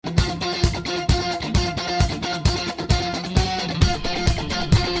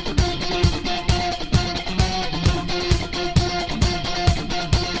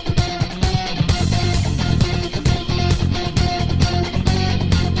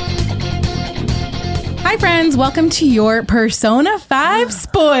Hi, friends. Welcome to your Persona 5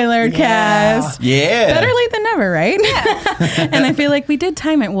 Spoilercast. Yeah. Better late than never, right? Yeah. And I feel like we did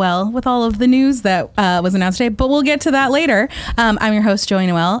time it well with all of the news that was announced today, but we'll get to that later. I'm your host, Joey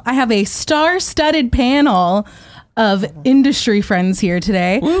Noel. I have a star-studded panel of industry friends here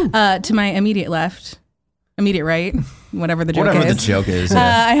today. To my immediate left, immediate right, whatever the joke is. Whatever the joke is.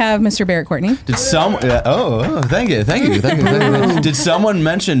 I have Mr. Barrett Courtney. Did some? Thank you. Did someone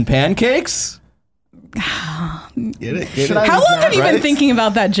mention pancakes? Get it? How long have you been thinking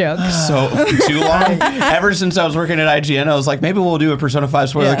about that joke? So too long. Ever since I was working at IGN, I was like, maybe we'll do a Persona 5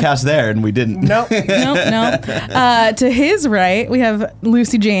 Spoilercast there, and we didn't. Nope. To his right, we have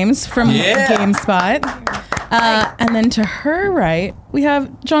Lucy James from GameSpot. And then to her right, we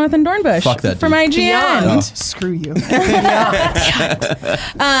have Jonathan Dornbush from IGN. Screw you.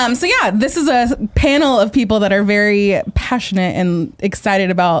 So yeah, this is a panel of people that are very passionate and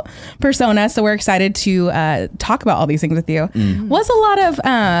excited about Persona. So we're excited to talk about all these things with you. Was a lot of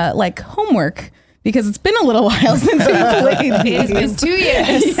homework, because it's been a little while since we played these. It's been 2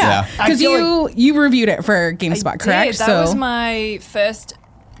 years. Yeah, because you reviewed it for GameSpot, correct? That was my first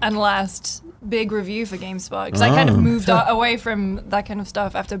and last big review for GameSpot, because I kind of moved away from that kind of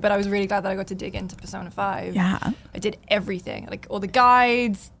stuff after, but I was really glad that I got to dig into Persona 5. Yeah. I did everything, like all the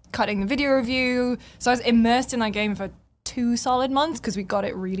guides, cutting the video review. So I was immersed in that game for 2 solid months because we got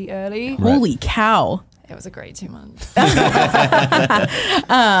it really early. Holy cow. It was a great 2 months.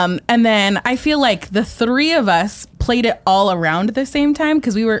 And then I feel like the three of us played it all around at the same time,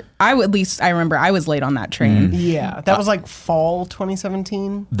 because I remember I was late on that train. Yeah, that was like fall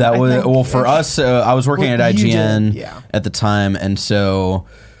 2017. That was, for us, I was working at IGN at the time, and so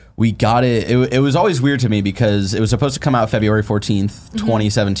we got it. It was always weird to me because it was supposed to come out February 14th,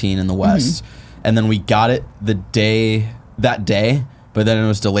 2017 in the West, and then we got it that day, but then it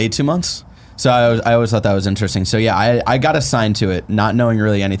was delayed 2 months. So I always thought that was interesting. So yeah, I got assigned to it, not knowing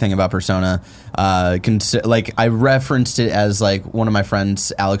really anything about Persona. I referenced it as like one of my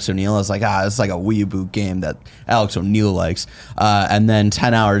friends, Alex O'Neill. I was like, it's like a weeaboo game that Alex O'Neill likes. And then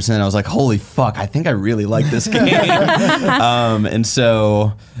 10 hours in, I was like, holy fuck, I think I really like this game. And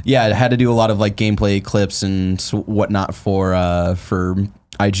so yeah, I had to do a lot of like gameplay clips and whatnot for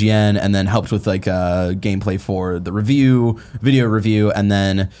IGN, and then helped with like gameplay for the video review, and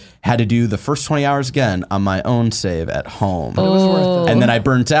then had to do the first 20 hours again on my own save at home. It was worth it. And then I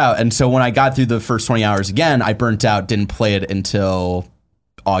burnt out. And so when I got through the first 20 hours again, I burnt out, didn't play it until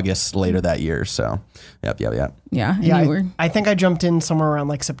August later that year. So yep. Yeah. I think I jumped in somewhere around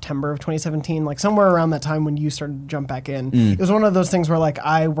like September of 2017, like somewhere around that time when you started to jump back in. It was one of those things where like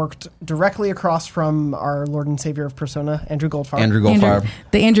I worked directly across from our Lord and Savior of Persona, Andrew Goldfarb.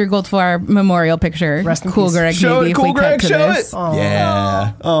 The Andrew Goldfarb memorial picture. Rest in cool peace. Greg, Show maybe it, cool if we Greg, cut to show this. it.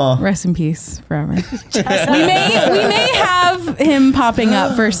 Yeah. Oh. Rest in peace forever. we may have him popping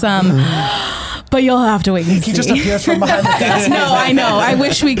up for some, but you'll have to wait and see. He just appears from behind the desk. No, I know. I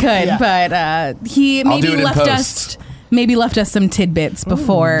wish we could, but he maybe left us some tidbits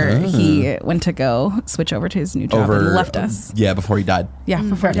before he went to go switch over to his new job and left us. Yeah, before he died. Yeah,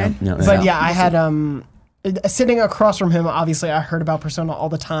 before he died. Yeah. But yeah, I had sitting across from him, obviously I heard about Persona all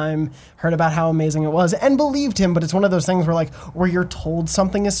the time, heard about how amazing it was, and believed him, but it's one of those things where you're told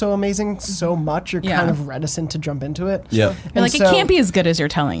something is so amazing so much, you're kind of reticent to jump into it. Yeah. You're like, it can't be as good as you're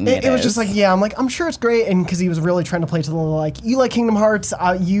telling me. It was just like, I'm sure it's great, and because he was really trying to play to the like, you like Kingdom Hearts,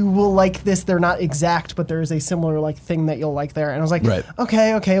 you will like this, they're not exact, but there is a similar like thing that you'll like there, and I was like,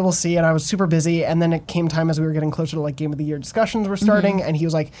 okay, we'll see, and I was super busy, and then it came time as we were getting closer to like Game of the Year discussions were starting, and he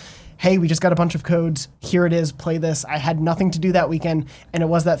was like, hey, we just got a bunch of codes. Here it is. Play this. I had nothing to do that weekend. And it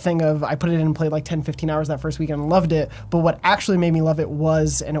was that thing of I put it in and played like 10, 15 hours that first weekend and loved it. But what actually made me love it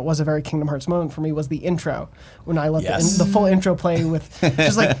was, and it was a very Kingdom Hearts moment for me, was the intro. When I let the full intro play with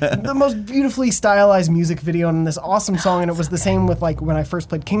just like the most beautifully stylized music video and this awesome song. And it was the same with like when I first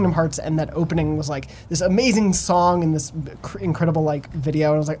played Kingdom Hearts, and that opening was like this amazing song and this incredible like video.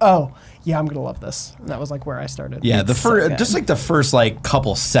 And I was like, oh, yeah, I'm going to love this. And that was like where I started. Yeah, the first like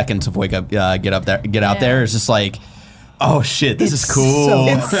couple seconds of wake up, get out there is just like, oh shit, this is cool.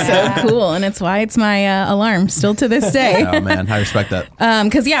 It's so cool, and it's why it's my alarm still to this day. Oh man, I respect that.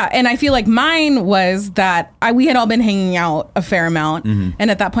 Because and I feel like mine was that we had all been hanging out a fair amount,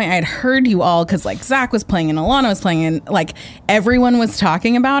 and at that point I had heard you all because like Zach was playing and Alana was playing, and like everyone was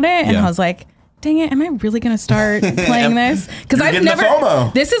talking about it, and I was like, dang it, am I really going to start playing this? Because I've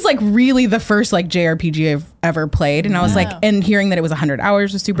never, this is like really the first like JRPG I've ever played. And I was like, and hearing that it was 100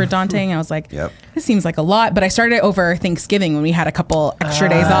 hours was super daunting. I was like, this seems like a lot. But I started it over Thanksgiving when we had a couple extra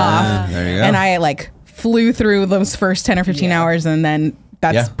days off. There you go. And I like flew through those first 10 or 15 hours and then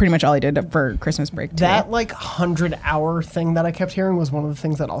that's pretty much all I did for Christmas break too. That like 100-hour thing that I kept hearing was one of the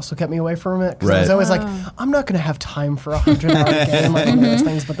things that also kept me away from it. Because I was always like, I'm not going to have time for a 100-hour game, like one of those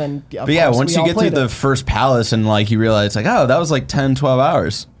things. But then, once you get through the first palace and like you realize like, oh, that was like 10, 12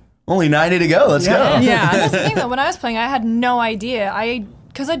 hours. Only 90 to go. Let's go. Yeah. That's the thing though. When I was playing, I had no idea.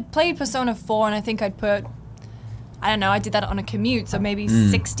 Because I'd played Persona 4 and I think I'd put, I don't know, I did that on a commute, so maybe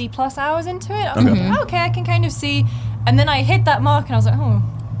 60 plus hours into it. I was like, okay, I can kind of see. And then I hit that mark and I was like, oh,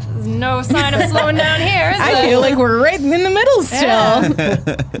 there's no sign of slowing down here, is there? I feel like we're right in the middle still.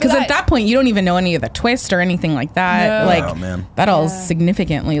 Because at that point, you don't even know any of the twist or anything like that. No. Like, that all is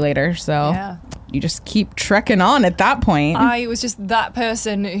significantly later, so you just keep trekking on at that point. I was just that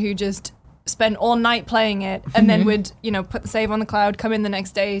person who just spent all night playing it and then would, put the save on the cloud, come in the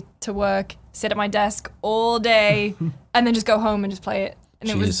next day to work, sit at my desk all day, and then just go home and just play it.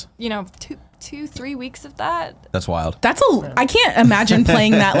 And it was, 2-3 weeks of that. That's wild. I can't imagine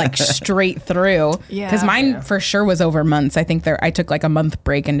playing that like straight through. Because mine for sure was over months. I think I took like a month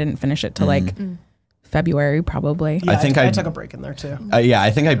break and didn't finish it till like February probably. Yeah, I took a break in there too. I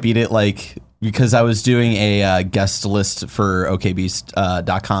think I beat it like because I was doing a guest list for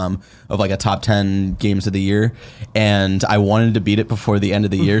okbeast.com of like a top 10 games of the year, and I wanted to beat it before the end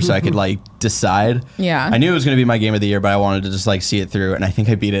of the year so I could like decide. Yeah. I knew it was going to be my game of the year, but I wanted to just like see it through, and I think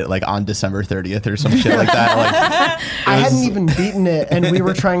I beat it like on December 30th or some shit like that. Like, I hadn't even beaten it, and we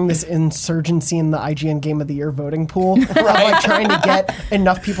were trying this insurgency in the IGN Game of the Year voting pool, where I'm like trying to get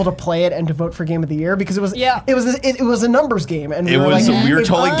enough people to play it and to vote for Game of the Year because it was a numbers game, and we were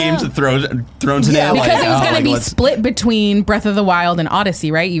totally games of Thrones in it. Because it was going to be split between Breath of the Wild and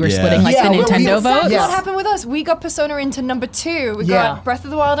Odyssey, right? You were splitting like the Nintendo vote. That's what happened with us. We got Persona into number 2. We got Breath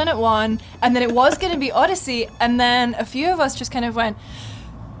of the Wild in at 1, and then it was going to be Odyssey, and then a few of us just kind of went,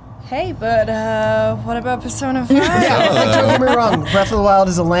 hey, but what about Persona 5? Don't get me wrong. Breath of the Wild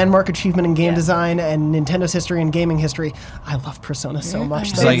is a landmark achievement in game design and Nintendo's history and gaming history. I love Persona so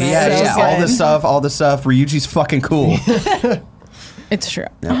much. It's like, all this stuff. Ryuji's fucking cool. It's true.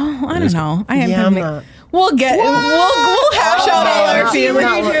 Yeah. Oh, I don't know. We'll hash out all our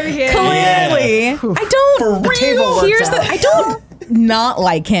feelings. Clearly. I don't not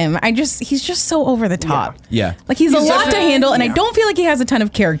like him. He's just so over the top. Yeah. Like he's a lot to handle, and I don't feel like he has a ton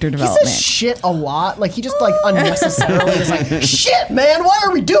of character development. He says shit a lot. Like he just like unnecessarily is like, shit, man, why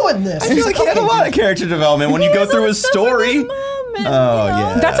are we doing this? I feel like he had a lot of character development when you go through his story.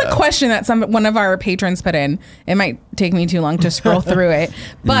 Yeah. That's a question that one of our patrons put in. It might take me too long to scroll through it.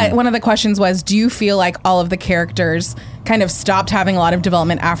 But one of the questions was, do you feel like all of the characters kind of stopped having a lot of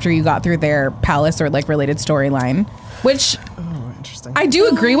development after you got through their palace or like related storyline? Which I do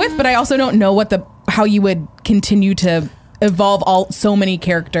agree with, but I also don't know how you would continue to evolve so many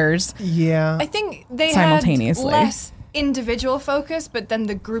characters. Yeah. I think they simultaneously had less individual focus, but then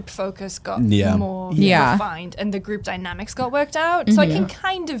the group focus got more refined and the group dynamics got worked out. So I can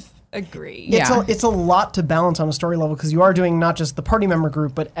kind of agree. It's a lot to balance on a story level because you are doing not just the party member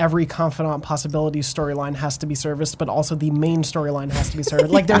group, but every confidant possibilities storyline has to be serviced, but also the main storyline has to be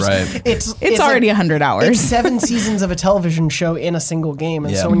served. Like there's, it's already 100 hours. It's 7 seasons of a television show in a single game,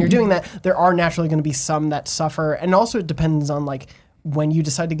 and so when you're doing that, there are naturally going to be some that suffer, and also it depends on like when you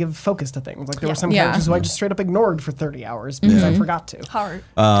decide to give focus to things. Like there were some characters who I just straight up ignored for 30 hours because I forgot to. Heart.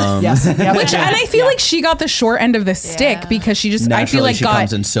 Yes. And I feel like she got the short end of the stick because she just, naturally, I feel like she got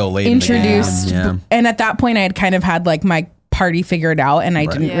comes in so late introduced. And at that point I had kind of had like my party figured out and I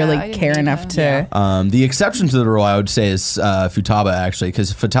didn't really care enough to. The exception to the rule I would say is Futaba actually,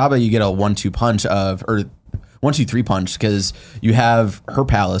 because Futaba you get a 1-2 punch or 1-2-3 punch because you have her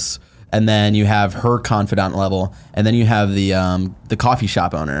palace, and then you have her confidant level, and then you have the coffee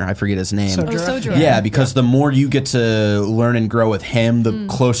shop owner. I forget his name. Sojura. Yeah, because the more you get to learn and grow with him, the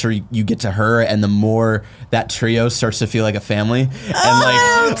closer you get to her, and the more that trio starts to feel like a family. And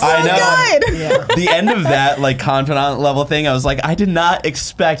the end of that like confidant level thing, I was like, I did not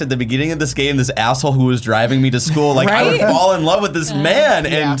expect at the beginning of this game this asshole who was driving me to school, like I would fall in love with this man,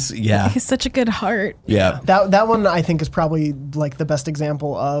 and he's such a good heart. Yeah, that one I think is probably like the best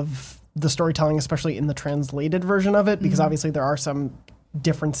example of the storytelling, especially in the translated version of it, because obviously there are some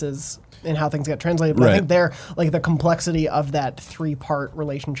differences in how things get translated. But I think they're like the complexity of that 3-part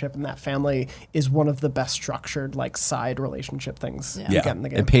relationship in that family is one of the best structured like side relationship things you get in the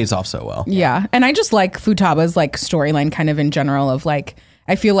game. It pays off so well. Yeah, and I just like Futaba's like storyline kind of in general of like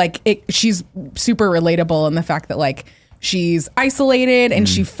I feel like she's super relatable in the fact that like she's isolated and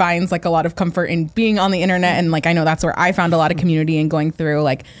she finds like a lot of comfort in being on the internet, and like I know that's where I found a lot of community and going through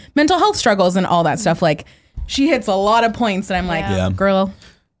like mental health struggles and all that stuff. Like she hits a lot of points and I'm like, girl,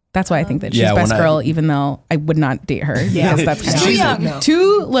 That's why I think that she's best girl, even though I would not date her. Because that's kind too young.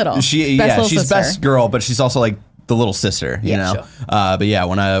 Too little. She's best girl, but she's also like the little sister, you know? Sure. But yeah,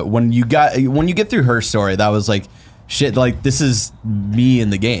 when you get through her story, that was like, shit, like this is me in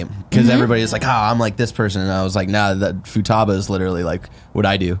the game. Because everybody's like, I'm like this person. And I was like, nah, that Futaba is literally like what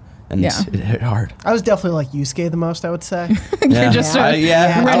I do. And it hit hard. I was definitely like Yusuke the most, I would say. You're just a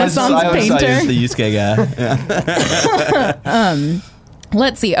Renaissance painter. I was the Yusuke guy.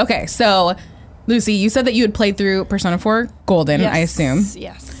 Let's see. Okay, so Lucy, you said that you had played through Persona 4 Golden, I assume.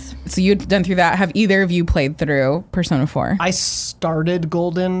 Yes. So you'd done through that. Have either of you played through Persona 4? I started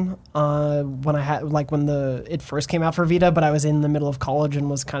Golden when it first came out for Vita, but I was in the middle of college and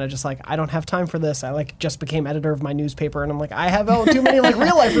was kind of just like, I don't have time for this. I like just became editor of my newspaper, and I'm like, I have too many like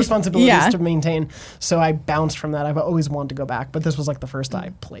real life responsibilities to maintain. So I bounced from that. I've always wanted to go back, but this was like the first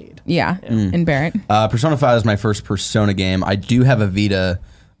I played. Yeah. And Barrett? Persona 5 is my first Persona game. I do have a Vita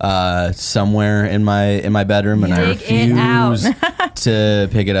somewhere in my bedroom, and I refuse to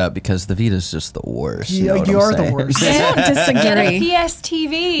pick it up because the Vita's just the worst. You're the worst. I don't disagree. Get a PS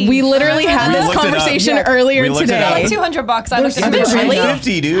TV. We literally had this conversation earlier today. Like $200. I looked at it. Really?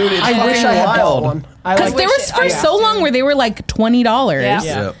 $50, dude. It's I wish I had that one. Because there was for so long where they were like $20.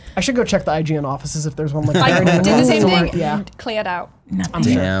 Yeah. I should go check the IGN offices if there's one like I that. did the same thing and cleared out. I'm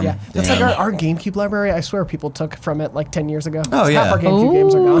sure. Yeah. That's like our GameCube library. I swear people took from it like 10 years ago. Oh, yeah. Half our GameCube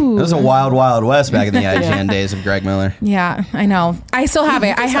games are gone. It was a wild, wild west back in the IGN days of Greg Miller. Yeah, I know. I still have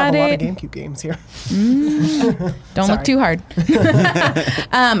it. I had a lot it. of GameCube games here. Don't look too hard.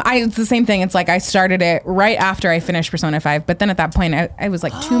 It's the same thing. It's like I started it right after I finished Persona 5, but then at that point I was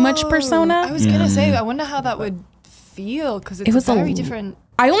like too much Persona. I was gonna say, I wonder how that would feel because it was very different.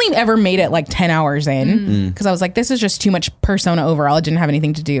 I only ever made it like 10 hours in because I was like, this is just too much Persona overall. It didn't have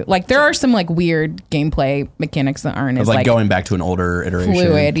anything to do. Like there are some like weird gameplay mechanics that aren't as like going back to an older iteration.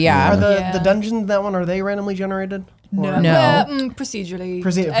 Fluid, Are the dungeons in that one, are they randomly generated? No. Procedurally.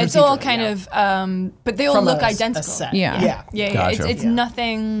 It's all kind of, but they all From look a identical. set. Yeah. Gotcha. It's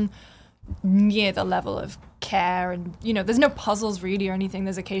nothing near the level of care, and there's no puzzles really or anything.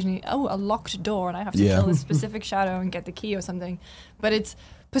 There's occasionally a locked door and I have to kill a specific shadow and get the key or something. But it's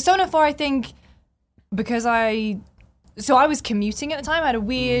Persona 4, I think, because I was commuting at the time. I had a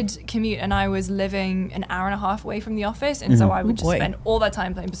weird commute and I was living an hour and a half away from the office, and so I would just spend all that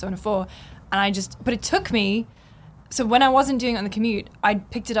time playing Persona 4, but it took me, so when I wasn't doing it on the commute, I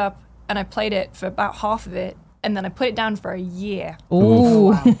picked it up and I played it for about half of it, and then I put it down for a year.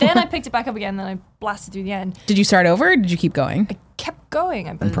 Ooh. Then I picked it back up again, then I blasted through the end. Did you start over or did you keep going? I kept going,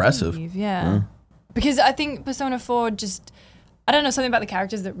 I believe. Impressive. Yeah. Because I think Persona 4 just, I don't know, something about the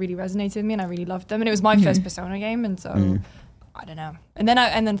characters that really resonated with me, and I really loved them. And it was my first Persona game, and so I don't know. And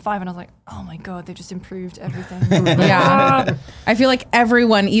then 5, and I was like, oh my God, they've just improved everything. Yeah. I feel like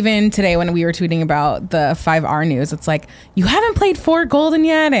everyone, even today when we were tweeting about the 5R news, it's like, you haven't played 4 Golden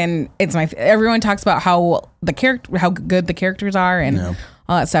yet, and everyone talks about how good the characters are and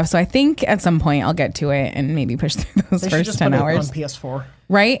all that stuff. So I think at some point I'll get to it and maybe push through those first 10 hours. On PS4.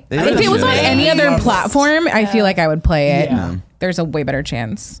 Right? If it was on any other platform, I feel like I would play it. Yeah. There's a way better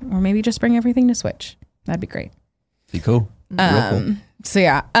chance. Or maybe just bring everything to Switch. That'd be great. Be cool. So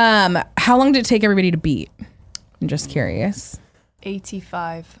yeah. How long did it take everybody to beat? I'm just curious.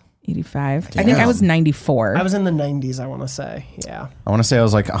 85. 85. Damn. I think I was 94. I was in the 90s, I want to say. Yeah. I want to say I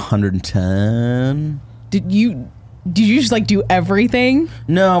was like 110. Did you just like do everything?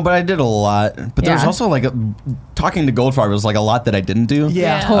 No, but I did a lot. But there's also like talking to Goldfarb was like a lot that I didn't do.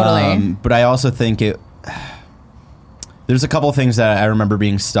 Yeah. Totally. But I also think there's a couple of things that I remember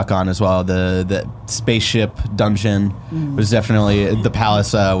being stuck on as well. The spaceship dungeon was definitely, the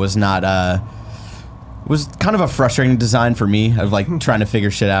palace was not, was kind of a frustrating design for me of like trying to figure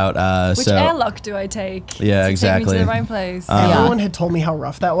shit out. Which airlock do I take? Yeah, exactly. Take me to the right place. Everyone had told me how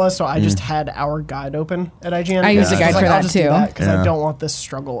rough that was, so I just had our guide open at IGN. I used a guide for that too. Because I don't want this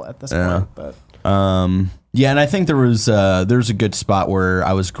struggle at this point. But yeah, and I think there's a good spot where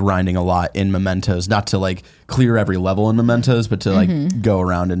I was grinding a lot in Mementos, not to like clear every level in Mementos, but to like go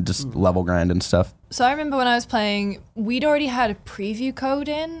around and just level grind and stuff. So I remember when I was playing, we'd already had a preview code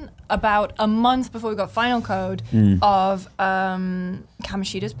in about a month before we got final code of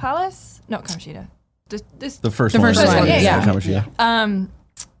Kamoshida's Palace. Not Kamoshida. The first one. Yeah. Kamoshida.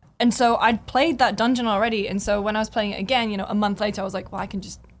 And so I'd played that dungeon already, and so when I was playing it again, a month later, I was like, well, I can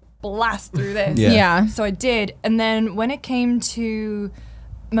just blast through this. Yeah. So I did. And then when it came to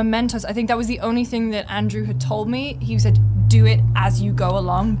Mementos, I think that was the only thing that Andrew had told me. He said, do it as you go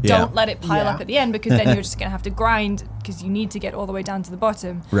along. Yeah. Don't let it pile up at the end, because then you're just going to have to grind, because you need to get all the way down to the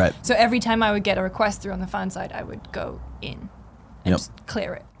bottom. Right. So every time I would get a request through on the fan side, I would go in and just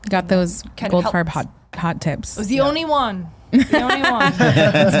clear it. Got those Kinda Goldfarb helped. hot tips. I was the only one. The only one.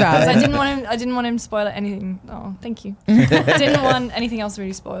 That's valid. I didn't want him to spoil anything. Oh, thank you. Didn't want anything else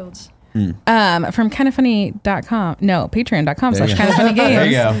really spoiled. From kindafunny.com. No, patreon.com/kindafunnygames. There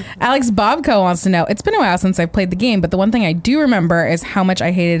you go. Alex Bobko wants to know, it's been a while since I've played the game, but the one thing I do remember is how much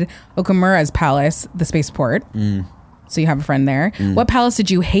I hated Okamura's palace, the spaceport. So you have a friend there. What palace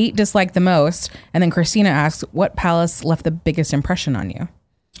did you hate, dislike the most? And then Christina asks, what palace left the biggest impression on you?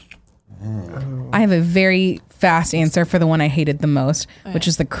 I have a very fast answer for the one I hated the most, which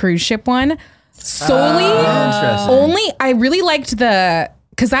is the cruise ship one. Solely, only, I really liked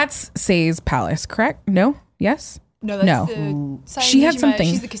because that's Say's palace, correct? No? Yes? No, that's the... She had something.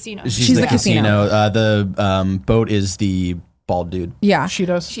 She's the casino. She's the casino. The boat is the bald dude. Yeah.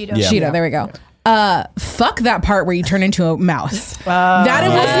 Shido's. Shido, there we go. Fuck that part where you turn into a mouse. That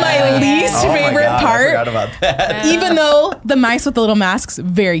was my least favorite part. I forgot about that. Even though the mice with the little masks,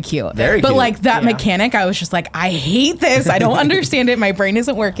 very cute. Very but cute. like that mechanic, I was just like, I hate this. I don't understand it. My brain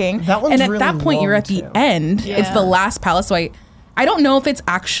isn't working. That one's and at really that point, you're long, at the too. end. Yeah. It's the last palace. So I don't know if it's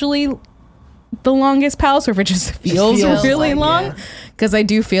actually the longest palace or if it just feels really like long. it. Because I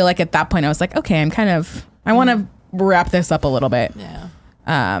do feel like at that point, I was like, okay, I want to wrap this up a little bit. Yeah.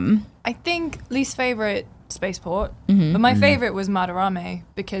 I think least favorite spaceport, but my favorite was Madarame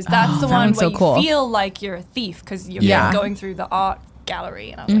because that's the that one one's where so cool. you feel like you're a thief because you're Yeah. going through the art gallery,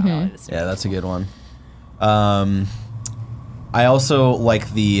 and I was like, oh, this is Yeah, that's a good one. I also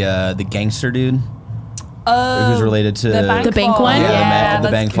like the gangster dude who's related to The bank one? Yeah, the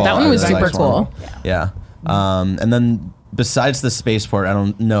that's bank good. vault. That one was I super liked one. cool. Yeah. And then besides the spaceport, I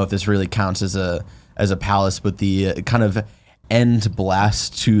don't know if this really counts as a palace, but the kind of end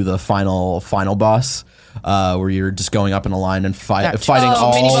blast to the final boss, where you're just going up in a line and fighting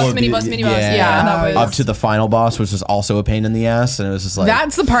all mini boss. Yeah, that was up to the final boss, which was also a pain in the ass, and it was just like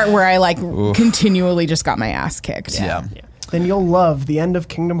That's the part where I like continually just got my ass kicked. yeah. Then you'll love the end of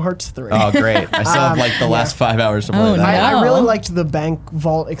Kingdom Hearts 3. Oh, great! I still have like the last 5 hours to play Oh, that. no. I really liked the bank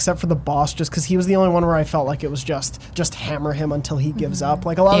vault, except for the boss, just because he was the only one where I felt like it was just hammer him until he gives up.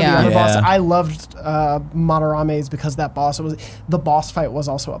 Like a lot of the Yeah. other Yeah. bosses, I loved Madarame's because that boss. The boss fight was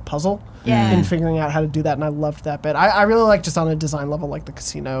also a puzzle in figuring out how to do that, and I loved that bit. I really like just on a design level, like the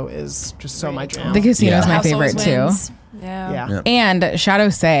casino is just so my jam. The casino is Yeah. my House favorite always too. wins. Yeah. Yeah. And Shadow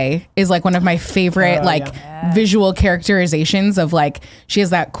Say is like one of my favorite visual characterizations of like she has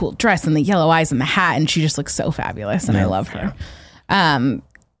that cool dress and the yellow eyes and the hat and she just looks so fabulous and I love her.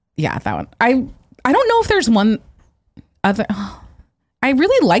 Yeah, that one. I don't know if there's one other. I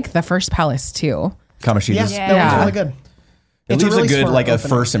really like the first palace too. Kamoshida's. Yeah. That one's really good. It It's a leaves really a good smart like a opening.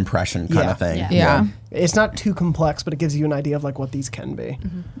 first impression kind Yeah. of thing. Yeah, It's not too complex, but it gives you an idea of like what these can be.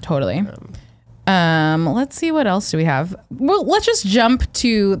 totally. Let's see, what else do we have? Well, let's just jump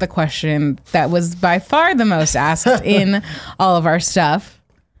to the question that was by far the most asked in all of our stuff.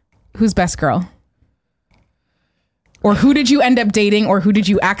 Who's best girl? Or who did you end up dating, or who did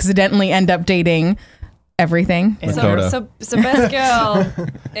you accidentally end up dating? Everything. Makoto. So best girl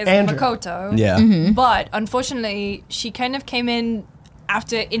is Andrew. Makoto. Yeah. But unfortunately, she kind of came in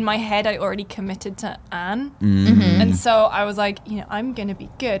after, in my head, I already committed to Anne. And so I was like, I'm going to be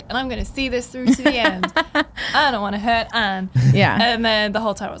good and I'm going to see this through to the end. I don't want to hurt Anne. Yeah. And then the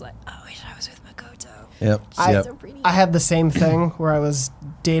whole time I was like, I wish I was with Makoto. Yep. I had the same thing where I was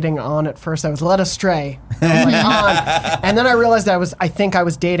dating On at first. I was led astray. I was like, On. And then I realized I think I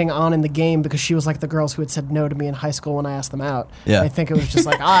was dating On in the game because she was like the girls who had said no to me in high school when I asked them out. Yeah. I think it was just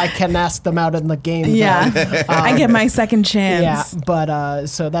like, I can ask them out in the game. Yeah. I get my second chance. Yeah, but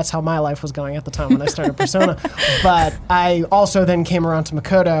so that's how my life was going at the time when I started Persona. But I also then came around to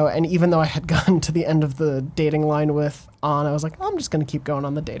Makoto, and even though I had gotten to the end of the dating line with On, I was like, I'm just going to keep going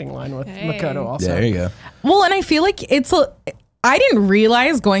on the dating line with Makoto also. Yeah, there you go. Well, and I feel like I didn't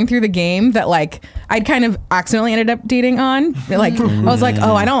realize going through the game that like I'd kind of accidentally ended up dating On. Like I was like,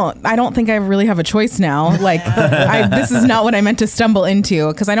 oh, I don't think I really have a choice now. Like this is not what I meant to stumble into,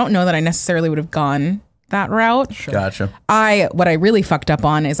 because I don't know that I necessarily would have gone that route. Sure. Gotcha. What I really fucked up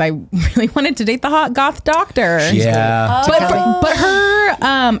on is I really wanted to date the hot goth doctor. Yeah. But her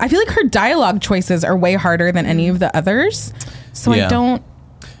I feel like her dialogue choices are way harder than any of the others. So Yeah. I don't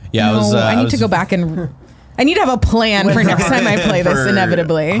Yeah. know. I need to go back and I need to have a plan for next time I play this, For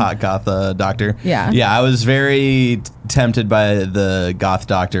inevitably. Hot goth doctor. Yeah. Yeah, I was very tempted by the goth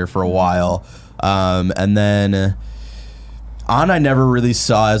doctor for a while. And then On I never really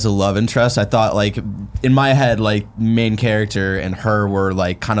saw as a love interest. I thought like in my head like main character and her were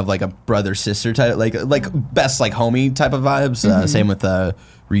like kind of like a brother sister type, like best like homie type of vibes. Same with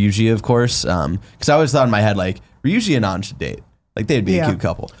Ryuji, of course. Because I always thought in my head like Ryuji and On should date. Like they'd be a cute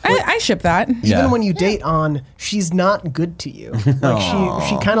couple. I ship that. Even when you date on, she's not good to you. Like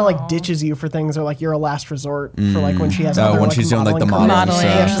she kind of like ditches you for things, or like you're a last resort for like when she has other, when like, she's doing like the modeling.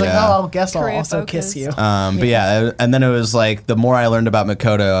 Yeah, she's like, I guess I'll also kiss you. But yeah, and then it was like the more I learned about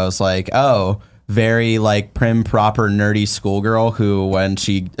Makoto, I was like, oh, very like prim, proper, nerdy schoolgirl who, when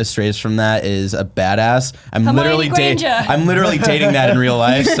she strays from that, is a badass. I'm literally dating that in real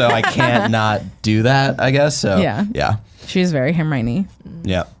life, so I can't not do that, I guess. So yeah. She's very Hermione.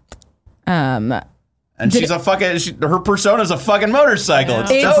 Yeah. And she's a fucking. Her persona's a fucking motorcycle.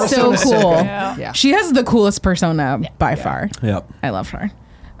 Yeah. It's so cool. Yeah. She has the coolest persona by far. Yep. I love her.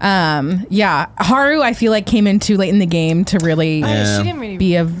 Haru, I feel like came in too late in the game to really. She didn't really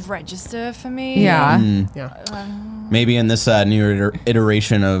be a register for me. Maybe in this new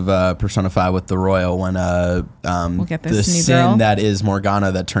iteration of Persona 5 with the Royal, when we'll get this the new sin girl that is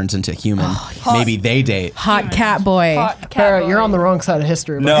Morgana that turns into human, maybe they date. Hot cat boy. You're on the wrong side of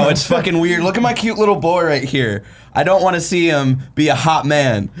history. No, it's fucking weird. Look at my cute little boy right here. I don't want to see him be a hot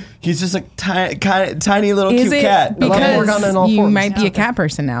man. He's just a tiny little cute cat. Because you might be a cat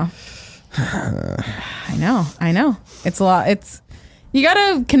person now. I know. It's a lot. You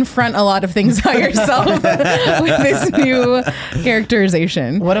gotta confront a lot of things about yourself with this new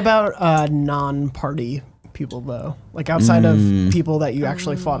characterization. What about non-party people though? Like outside of people that you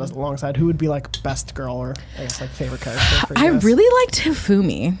actually fought alongside, who would be like best girl or I guess like favorite character for you? I really liked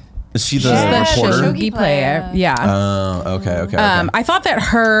Hifumi. Is she the She's the reporter? shogi player. Yeah. Oh, okay. I thought that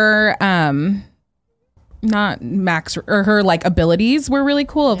her not Max or her like abilities were really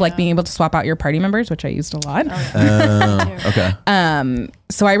cool of like being able to swap out your party members, which I used a lot. Okay.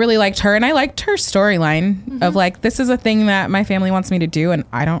 So I really liked her, and I liked her storyline of like, this is a thing that my family wants me to do, and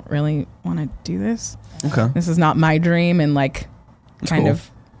I don't really want to do this. Okay. This is not my dream, and like kind of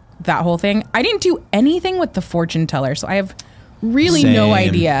that whole thing. I didn't do anything with the fortune teller, so I have really no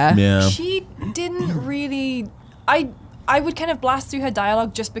idea. Yeah. She didn't really. I would kind of blast through her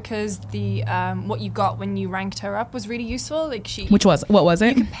dialogue just because the what you got when you ranked her up was really useful. Like what was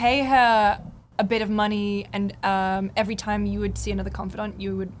it? You could pay her a bit of money, and every time you would see another confidant,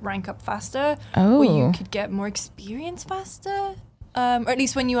 you would rank up faster. Oh. Or you could get more experience faster, or at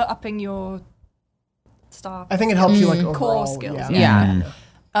least when you were upping your star. I think it helps you like core overall, skills. Yeah.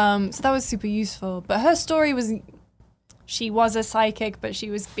 So that was super useful. But her story was, she was a psychic, but she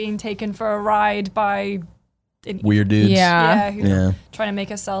was being taken for a ride by weird dudes. Yeah. Trying to make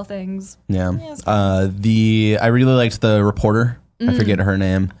her sell things. Yeah. I really liked the reporter. I forget her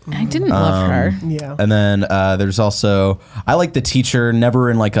name. I didn't love her. Yeah. And then there's also, I like the teacher, never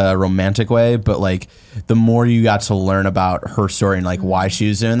in like a romantic way, but like the more you got to learn about her story and like why she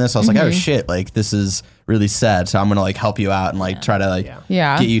was doing this, I was like, oh shit, like this is really sad. So I'm gonna like help you out and like try to like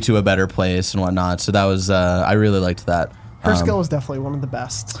get you to a better place and whatnot. So that was I really liked that. Her skill was definitely one of the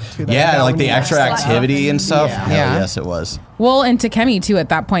best. Too, like the extra activity and stuff. Yeah. Hell yes, it was. Well, and Takemi too at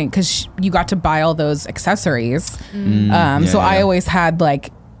that point, because you got to buy all those accessories. So I always had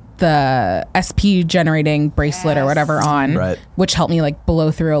like the SP generating bracelet or whatever on, which helped me like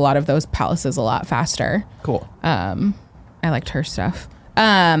blow through a lot of those palaces a lot faster. Cool. I liked her stuff.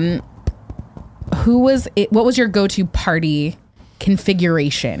 Who was it? What was your go-to party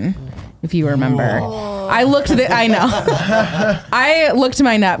configuration, if you remember? I looked. I know. I looked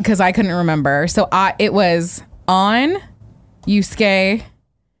mine up because I couldn't remember. So it was on Yusuke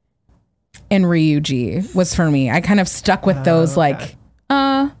and Ryuji was for me. I kind of stuck with those. Okay.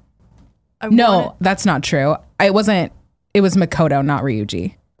 No, that's not true. It wasn't. It was Makoto, not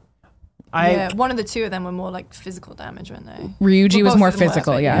Ryuji. One of the two of them were more like physical damage, weren't they? Ryuji was more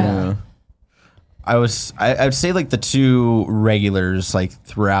physical. Yeah. I would say like the two regulars like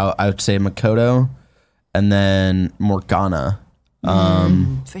throughout. I would say Makoto. And then Morgana.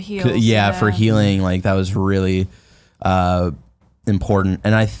 For heals. For healing. Like that was really important.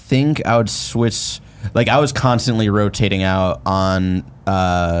 And I think I would switch. Like I was constantly rotating out on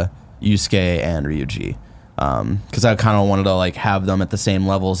Yusuke and Ryuji. Because I kind of wanted to like have them at the same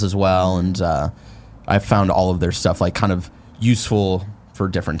levels as well. And I found all of their stuff like kind of useful for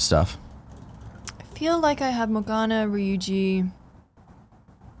different stuff. I feel like I had Morgana, Ryuji.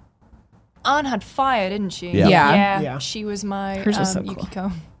 Anne had fire, didn't she? Yeah. She was my Hers was so Yukiko.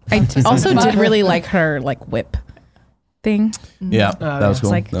 Cool. I also did really like her like whip thing. Yeah, that was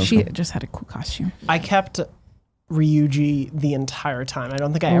cool. It's like she just had a cool costume. I kept Ryuji the entire time. I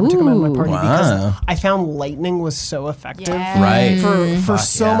don't think I ever took him out of my party because I found lightning was so effective for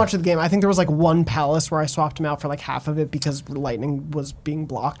so much of the game. I think there was like one palace where I swapped him out for like half of it because lightning was being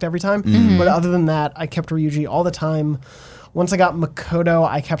blocked every time. But other than that, I kept Ryuji all the time. Once I got Makoto,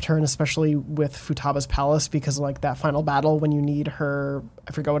 I kept her, and especially with Futaba's palace, because like that final battle when you need her,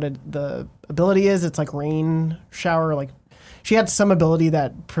 I forgot what the ability is. It's like rain shower, like she had some ability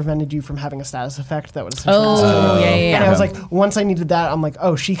that prevented you from having a status effect that would essentially And I was like, once I needed that, I'm like,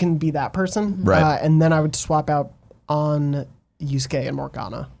 oh, she can be that person. And then I would swap out on Yusuke and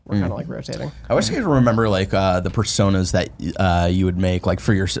Morgana. We're kind of like rotating. I wish I could remember like the personas that you would make like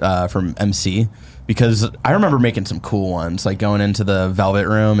for your from MC, because I remember making some cool ones, like going into the Velvet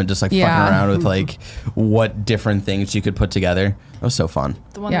Room and just like fucking around with like what different things you could put together. It was so fun.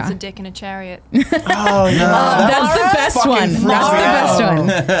 The one that's a dick in a chariot. That's the best one. That's the best one.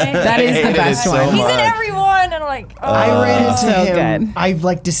 That is the best one. He's in everyone, and I'm like, I ran into him. Good. I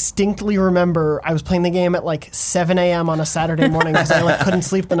like distinctly remember I was playing the game at like 7 a.m. on a Saturday morning because I like couldn't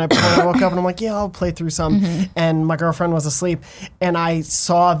sleep the night before. I woke up and I'm like, yeah, I'll play through some. And my girlfriend was asleep, and I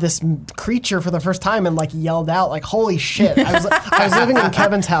saw this creature for the first time and like yelled out like, "Holy shit!" I was living in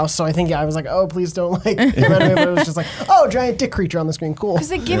Kevin's house, so I think I was like, "Oh, please don't like." But it was just like, "Oh, giant dick creature on the screen, cool." Because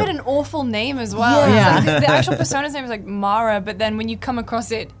they give it an awful name as well. Like the actual persona's name is like Mara, but then when you come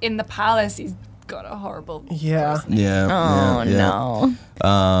across it in the palace, he's got a horrible. No.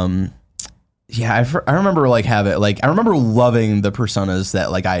 Yeah, I remember like I remember loving the personas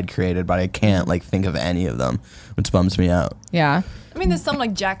that like I had created, but I can't like think of any of them, which bums me out. Yeah. I mean, there's some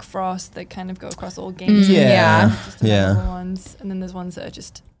like Jack Frost that kind of go across all games. Just ones, and then there's ones that are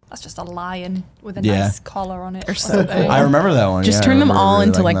that's just a lion with a nice collar on it. They're so cool. I remember that one. Just turn them all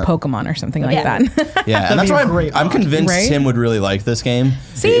into like Pokemon or something like that. And that's why I'm convinced Tim would really like this game.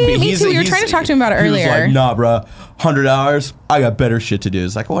 See, me too. You were trying to talk to him about it earlier. He was like, nah, bro, 100 hours. I got better shit to do.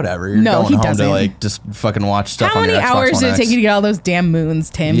 It's like, whatever. You're going home to like just fucking watch stuff on your Xbox One X. How many hours did it take you to get all those damn moons,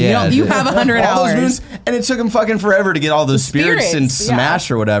 Tim? Yeah, you have 100 hours. All those moons, and it took him fucking forever to get all those spirits in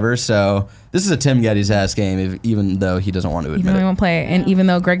Smash or whatever. So this is a Tim Geddes ass game, even though he doesn't want to admit it. He won't play it, and even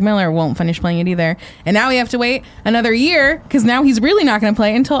though Greg Miller won't finish playing it either. And now we have to wait another year because now he's really not going to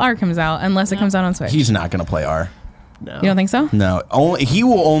play until R comes out, unless it comes out on Switch. He's not going to play R. No. You don't think so? No. He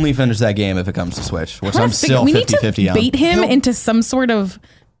will only finish that game if it comes to Switch, which I'm still 50-50 on. We need to bait him into some sort of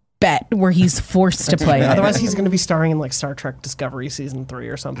bet where he's forced to play it. Otherwise, he's going to be starring in like Star Trek Discovery Season 3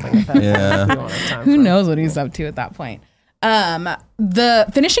 or something. Who knows what he's up to at that point? The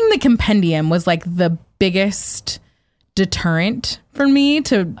finishing the compendium was like the biggest deterrent for me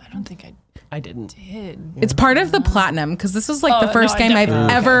to. I don't think I didn't. It's part of the platinum because this was like the first game I've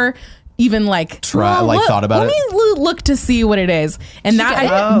ever even like thought about it. Let me look to see what it is, and that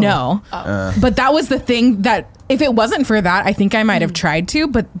I didn't know. But that was the thing that if it wasn't for that, I think I might have tried to.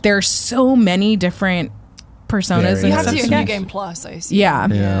 But there's so many different personas. You have to do New Game Plus, I see.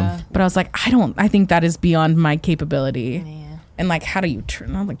 Yeah. But I was like, I think that is beyond my capability. Yeah. And like, how do you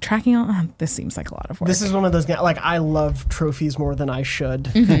tracking all? This seems like a lot of work. This is one of those games. Like, I love trophies more than I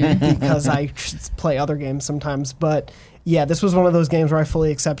should because I play other games sometimes. But yeah, this was one of those games where I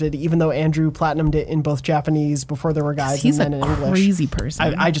fully accepted, even though Andrew platinumed it in both Japanese before there were guides and then in English. He's a crazy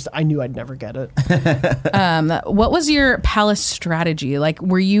person. I knew I'd never get it. What was your palace strategy? Like,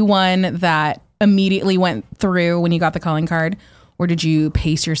 were you one that immediately went through when you got the calling card, or did you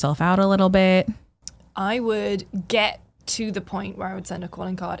pace yourself out a little bit? I would get to the point where I would send a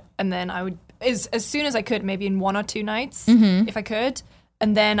calling card, and then I would, as soon as I could, maybe in 1 or 2 nights, if I could,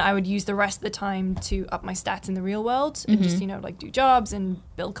 and then I would use the rest of the time to up my stats in the real world and just, like do jobs and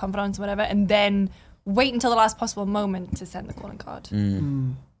build confidence and whatever, and then wait until the last possible moment to send the calling card.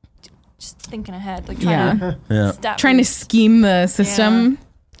 Just thinking ahead, like trying to scheme the system.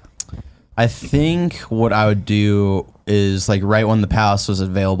 I think what I would do is, like, right when the palace was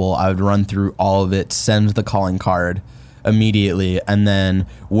available, I would run through all of it, send the calling card immediately, and then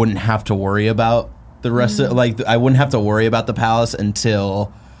wouldn't have to worry about the rest of, like, I wouldn't have to worry about the palace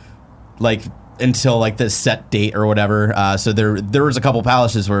until the set date or whatever. So there was a couple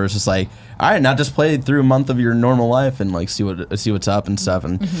palaces where it was just like, all right, now just play through a month of your normal life and like see what's up and stuff.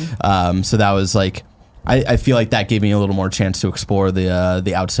 And so that was like, I feel like that gave me a little more chance to explore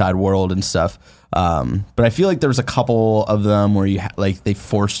the outside world and stuff. But I feel like there was a couple of them where they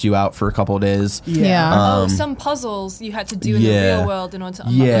forced you out for a couple of days. Some puzzles you had to do in the real world in order to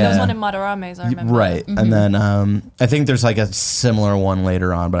unlock. There was one in Madarames, I remember. Right. And then I think there's like a similar one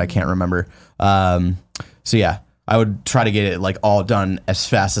later on, but I can't remember. So yeah, I would try to get it like all done as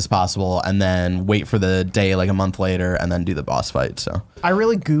fast as possible and then wait for the day like a month later and then do the boss fight. So I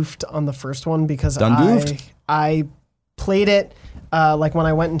really goofed on the first one because I played it. Like when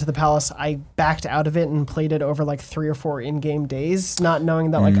I went into the palace, I backed out of it and played it over like 3 or 4 in-game days, not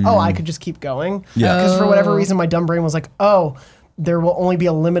knowing that like, I could just keep going. Yeah. Because for whatever reason, my dumb brain was like, there will only be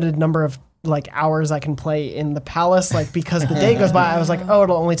a limited number of like hours I can play in the palace, like because the day goes by. I was like,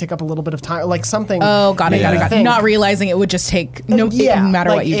 it'll only take up a little bit of time, like something. Oh, got it. Not realizing it would just take no matter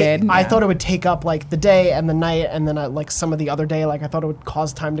like what you did. I thought it would take up like the day and the night, and then like some of the other day, like I thought it would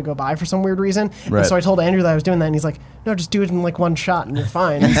cause time to go by for some weird reason. Right. And so I told Andrew that I was doing that, and he's like, no, just do it in like one shot and you're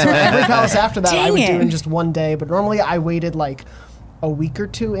fine. And so every palace after that, I would do in just one day. But normally I waited like a week or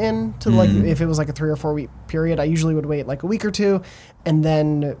two in to like if it was like a 3 or 4 week period, I usually would wait like a week or two and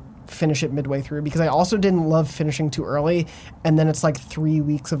then finish it midway through, because I also didn't love finishing too early, and then it's like 3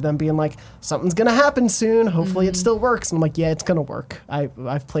 weeks of them being like, something's gonna happen soon, hopefully it still works, and I'm like, yeah, it's gonna work.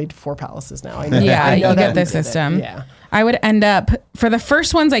 I've played 4 palaces now. I know, yeah, you get the system. Yeah, I would end up, for the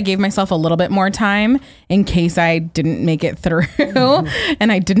first ones, I gave myself a little bit more time in case I didn't make it through and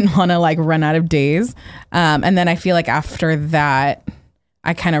I didn't want to like run out of days, and then I feel like after that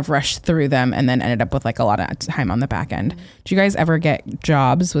I kind of rushed through them and then ended up with like a lot of time on the back end. Did you guys ever get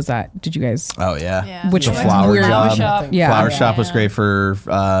jobs? Did you guys? Oh yeah. Which the flower job. Yeah. Flower shop was great for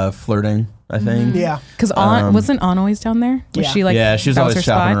flirting, I think. Yeah. Because wasn't Ann always down there? Was she like? Yeah, she was always her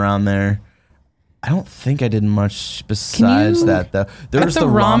shopping spot? around there. I don't think I did much besides that though. There was the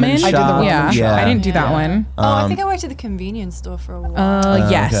ramen shop. I did the ramen shop. I didn't do that one. I think I went to the convenience store for a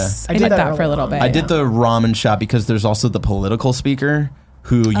while. Yes. Okay. I did that for a little bit. I did the ramen shop because there's also the political speaker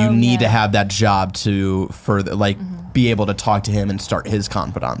who you need to have that job to further like be able to talk to him and start his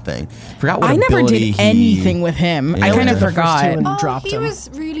confidant thing. Forgot what I never ability did anything with him. Yeah. I kind of The first two forgot. and dropped he him. was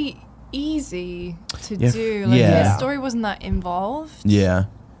really easy to Yeah. do. Like his story wasn't that involved. Yeah.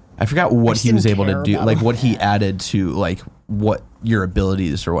 I forgot what he was didn't able to care do, about like him. what he added to like what your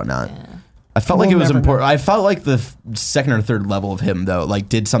abilities or whatnot. Yeah. I felt We'll like it was never important. I felt like the second or third level of him though, like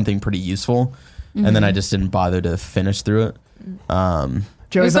did something pretty useful, and then I just didn't bother to finish through it.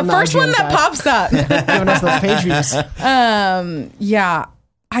 It was the first one that pops up. giving us those page views. Yeah,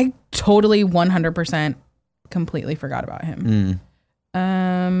 I totally 100% completely forgot about him.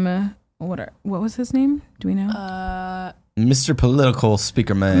 What was his name? Do we know? Mr. Political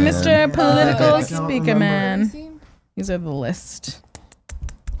Speaker Man. Mr. Political I don't Speaker remember. Man. These are the list.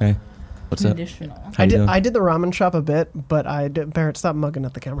 Hey, what's up? Additional. How you doing? I did the ramen shop a bit, but Barrett, stop mugging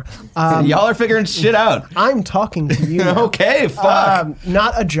at the camera. Y'all are figuring shit out. I'm talking to you. now. Okay, fuck.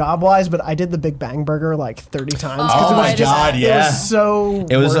 Not a job wise, but I did the Big Bang Burger like 30 times. 'cause Oh it was my God, It yeah. was so.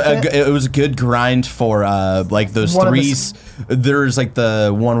 It was worth it. it was a good grind for like those One of the three. There's like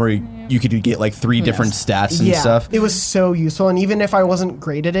the one where you could get like 3 different stats and stuff. It was so useful, and even if I wasn't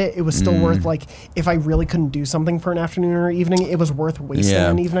great at it, it was still worth like if I really couldn't do something for an afternoon or evening, it was worth wasting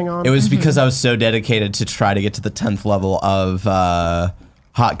an evening on. It was because I was so dedicated to try to get to the 10th level of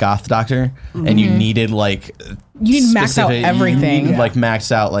Hot Goth Doctor, and you needed like You need to max out everything. You needed, like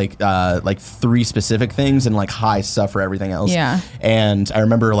max out like 3 specific things and like high stuff for everything else. Yeah. And I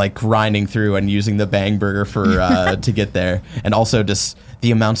remember like grinding through and using the Bang Burger for to get there, and also just the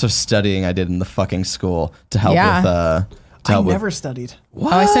amounts of studying I did in the fucking school to help with. I never studied.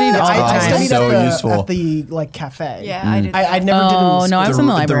 What? Oh, I studied all the I time. studied So at the, useful. at the like cafe. Yeah, I did. I never did. Oh, no, I was in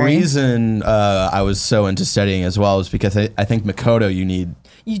the The library. reason I was so into studying as well is because I think Makoto you need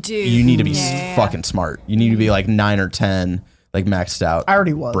to be fucking smart. You need to be like 9 or 10, like maxed out. I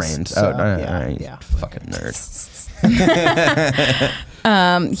already was. Brains. So, yeah. Fucking nerd.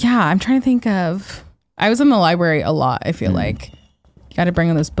 Yeah, I'm trying to think of. I was in the library a lot. I feel like you got to bring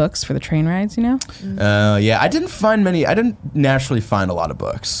in those books for the train rides. You know? Yeah, I didn't find many. I didn't naturally find a lot of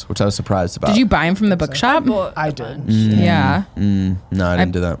books, which I was surprised about. Did you buy them from the bookshop? I did. Yeah. No, I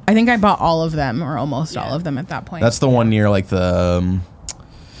didn't do that. I think I bought all of them or almost all of them at that point. That's the one near like the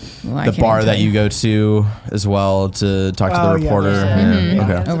bar that you go to as well to talk to the reporter.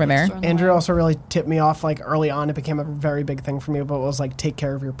 Okay. Over there. Andrew also really tipped me off. Like early on, it became a very big thing for me. But it was like take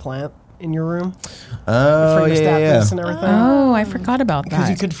care of your plant in your room Oh, for your stat boosts and everything. Oh, I forgot about Because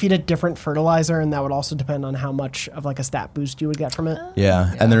you that. could feed it different fertilizer, and that would also depend on how much of like a stat boost you would get from it.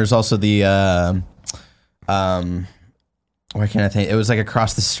 Yeah, and there's also the why can't I think? It was like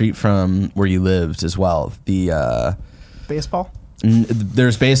across the street from where you lived as well. The Baseball.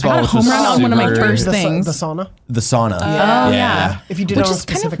 There's baseball. I got a which home was run on one of my super- first The things. sauna. The sauna. yeah. If you did Which it on a is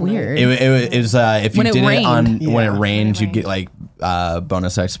kind of specific night. weird. It was if you When it did it on rained. when it Yeah. rained, When you'd it get like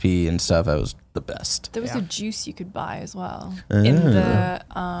bonus XP and stuff. That was the best. There was a juice you could buy as well in the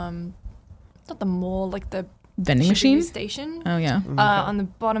not the mall, like the Vending shipping machine? station. Oh, yeah. On the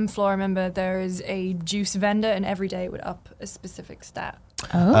bottom floor, I remember there is a juice vendor, and every day it would up a specific stat.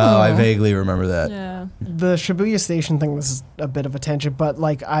 Oh, I vaguely remember that. Yeah. The Shibuya Station thing, this is a bit of a tangent, but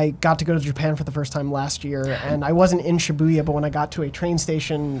like I got to go to Japan for the first time last year, and I wasn't in Shibuya, but when I got to a train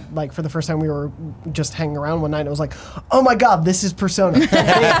station, like for the first time we were just hanging around one night, it was like, oh my god, this is Persona.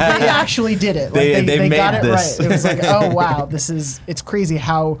 they actually did it. Like, they got it this. right. It was like, oh wow, it's crazy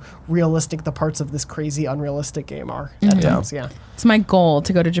how realistic the parts of this crazy unrealistic game are at times. Yeah. It's my goal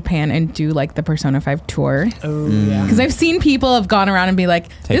to go to Japan and do like the Persona 5 tour. Oh yeah. Because I've seen people have gone around and be like,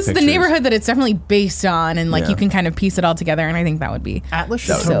 Take this is the pictures. neighborhood that it's definitely based on, and like you can kind of piece it all together, and I think that would be Atlas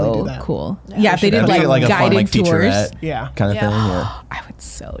should totally do so that. cool. Yeah, if they did That'd be like a fun, guided tours. featurette Yeah. kind of thing. Yeah. I would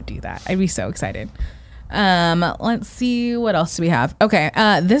so do that. I'd be so excited. Let's see, what else do we have? Okay,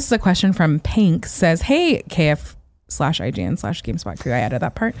 this is a question from Pink. Says, hey, KF/IGN/GameSpot crew. I added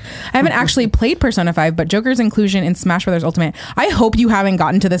that part. I haven't actually played Persona 5, but Joker's inclusion in Smash Bros. Ultimate. I hope you haven't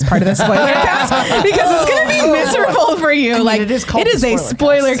gotten to this part of the spoiler cast because it's going to be miserable for you. it is called it is the a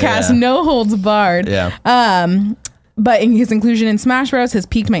spoiler cast, Yeah. no holds barred. Yeah. But in his inclusion in Smash Bros. Has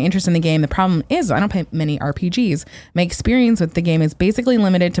piqued my interest in the game. The problem is I don't play many RPGs. My experience with the game is basically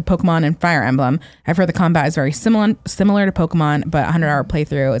limited to Pokemon and Fire Emblem. I've heard the combat is very similar to Pokemon, but a 100-hour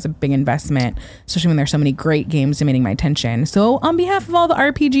playthrough is a big investment, especially when there's so many great games demanding my attention. So on behalf of all the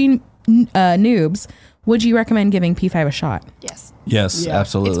RPG noobs, would you recommend giving P5 a shot? Yes. Yes, Yeah.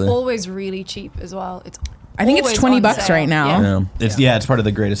 absolutely. It's always really cheap as well. I think it's always on $20 sale. right now. Yeah. It's part of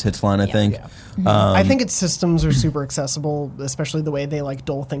the greatest hits line, I think. Yeah. I think its systems are super accessible, especially the way they like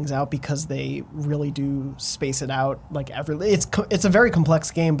dole things out, because they really do space it out. Like it's a very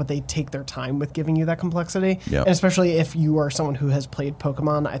complex game, but they take their time with giving you that complexity. Yep. And especially if you are someone who has played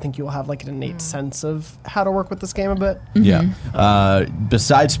Pokemon, I think you will have like an innate sense of how to work with this game a bit. Yeah.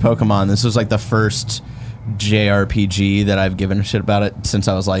 Besides Pokemon, this was like the first JRPG that I've given a shit about it since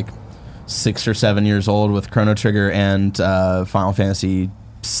I was like 6 or 7 years old, with Chrono Trigger and Final Fantasy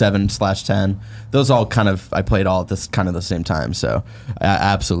 7/10. Those all I played all at this kind of the same time. So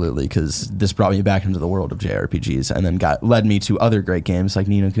absolutely, because this brought me back into the world of JRPGs, and then led me to other great games like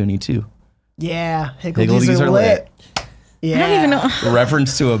Ni no Kuni 2. Yeah, Higgledies are lit. Yeah. I don't even know. A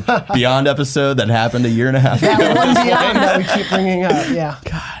reference to a Beyond episode that happened a year and a half ago. That one beyond that we keep bringing up. Yeah.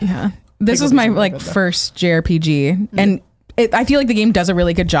 Yeah. This was my like first JRPG, and I feel like the game does a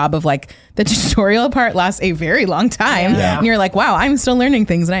really good job of like the tutorial part lasts a very long time, and you're like, wow, I'm still learning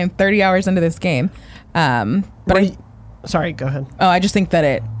things, and I'm 30 hours into this game. Sorry, go ahead. I just think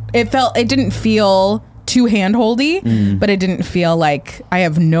that it didn't feel too handholdy, but it didn't feel like I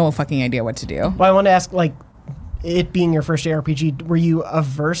have no fucking idea what to do. Well, I want to ask, like, it being your first JRPG, were you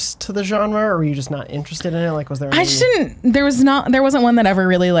averse to the genre, or were you just not interested in it? Like, was there? I just didn't. There wasn't one that ever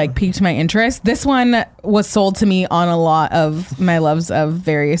really like piqued my interest. This one was sold to me on a lot of my loves of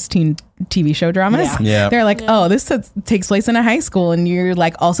various teen TV show dramas. Yeah. They're like, oh, this takes place in a high school, and you're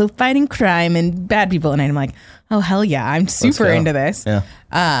like also fighting crime and bad people, and I'm like, oh hell yeah, I'm super into this. Yeah.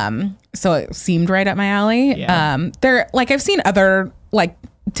 So it seemed right up my alley. Yeah. There, like I've seen other like.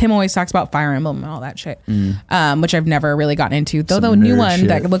 Tim always talks about Fire Emblem and all that shit, which I've never really gotten into. Though the new one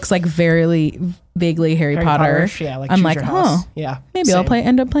that looks like vaguely Harry Potter. Yeah, like I'm like, House. Yeah, maybe I'll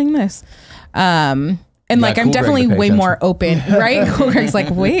end up playing this. And like, I'm cool definitely Greg to pay way attention. more open, right? Cool Greg's like,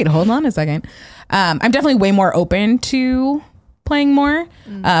 wait, hold on a second. I'm definitely way more open to playing more,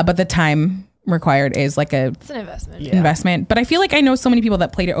 but the time required is like It's an investment. Yeah. investment. But I feel like I know so many people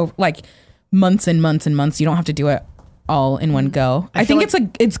that played it over like months and months and months. You don't have to do it all in one go. I think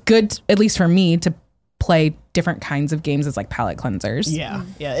it's good, at least for me, to play different kinds of games as like palate cleansers. Yeah,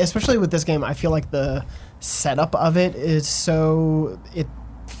 yeah. Especially with this game, I feel like the setup of it is it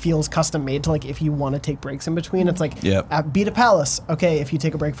feels custom made to like if you want to take breaks in between. It's like beat a palace. Okay, if you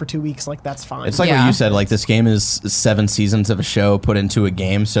take a break for 2 weeks, like that's fine. It's like what you said, like this game is 7 seasons of a show put into a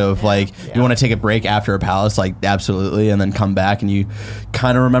game. So if you want to take a break after a palace, like absolutely, and then come back and you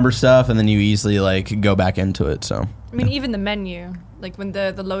kind of remember stuff, and then you easily like go back into it. So I mean, even the menu, like when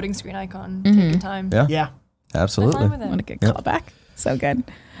the loading screen icon, take your time. Yeah. Absolutely. I'm fine with I it. want to get callback. So good.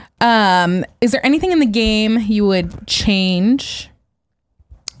 Is there anything in the game you would change?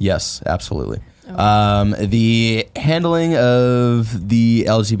 Yes, absolutely. The handling of the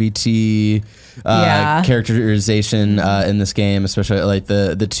LGBT characterization in this game, especially like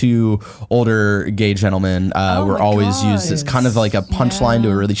the two older gay gentlemen, were always used as kind of like a punchline to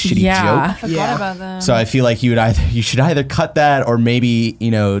a really shitty Yeah. I joke. forgot about that. So I feel like you should either cut that or maybe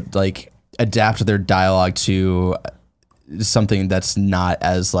like adapt their dialogue to something that's not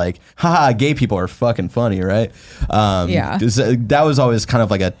as like, haha, gay people are fucking funny, right? That was always kind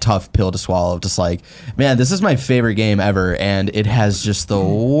of like a tough pill to swallow. Just like, man, this is my favorite game ever, and it has just the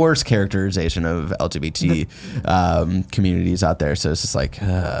worst characterization of LGBT communities out there. So it's just like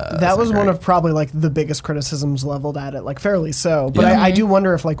that was one of probably like the biggest criticisms leveled at it, like fairly so. But I do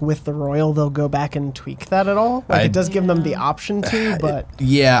wonder if like with the Royal they'll go back and tweak that at all. Like it does give them the option to, but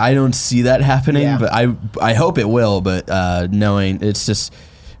I don't see that happening. But I hope it will. But knowing it's just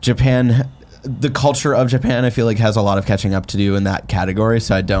Japan, the culture of Japan, I feel like has a lot of catching up to do in that category.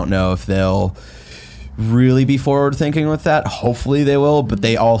 So I don't know if they'll really be forward thinking with that. Hopefully they will, but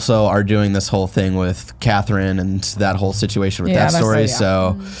they also are doing this whole thing with Catherine and that whole situation with that story.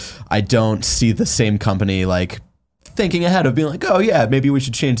 So I don't see the same company like thinking ahead of being like, oh yeah, maybe we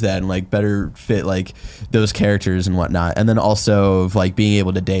should change that and like better fit like those characters and whatnot. And then also of like being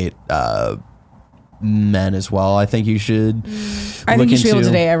able to date men as well. I think you should. I think you should be able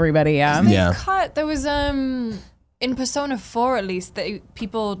to date everybody. There was in Persona 4 at least that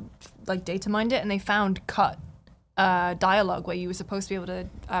people like data mined it and they found cut dialogue where you were supposed to be able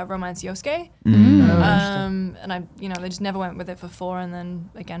to romance Yosuke. And they just never went with it for 4 and then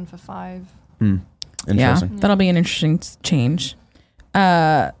again for 5. Interesting. That'll be an interesting change.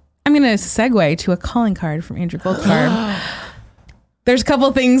 I'm going to segue to a calling card from Andrew Goldfarb. There's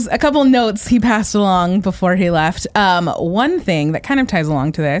a couple notes he passed along before he left. One thing that kind of ties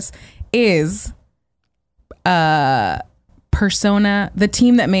along to this is Persona, the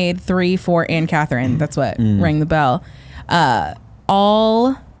team that made 3, 4, and Catherine, that's what rang the bell,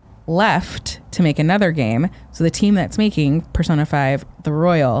 all left to make another game. So the team that's making Persona 5, The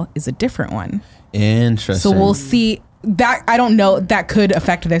Royal, is a different one. Interesting. So we'll see. That I don't know. That could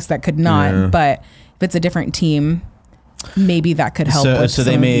affect this. That could not. But if it's a different team, maybe that could help. So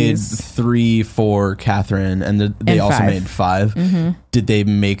they made 3, 4, Catherine, and they also 5. made 5. Did they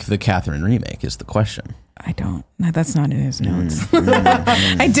make the Catherine remake? Is the question. I don't. That's not in his notes.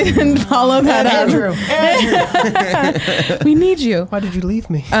 I didn't follow that up. Andrew. We need you. Why did you leave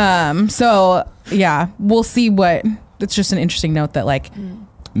me? So yeah, we'll see what. It's just an interesting note that like.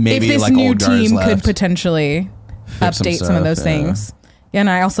 Maybe if this like new team left. could potentially update some of those things. Yeah, and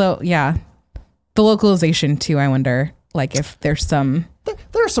I also, the localization too, I wonder, like if there's some...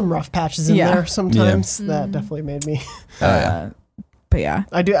 There are some rough patches in there sometimes that definitely made me... But yeah.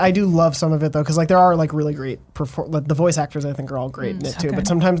 I do love some of it though, because like there are like really great... like, the voice actors I think are all great in it too, but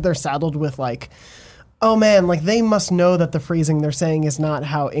sometimes they're saddled with like... Oh man, like they must know that the phrasing they're saying is not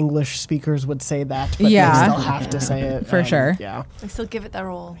how English speakers would say that, but they still have to say it. For sure. Yeah. They still give it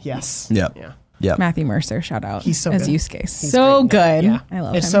their all. Yes. Yep. Yeah. Matthew Mercer, shout out. He's so as good. Yusuke. He's so great. good. Yeah. I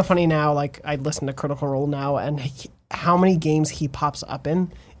love it's him. so funny now, like I listen to Critical Role now and how many games he pops up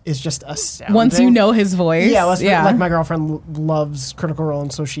in is just astounding. Once you know his voice. Yeah, like my girlfriend loves Critical Role,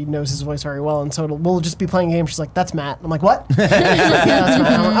 and so she knows his voice very well, and so we'll just be playing a game. She's like, "That's Matt." I'm like, "What?" That's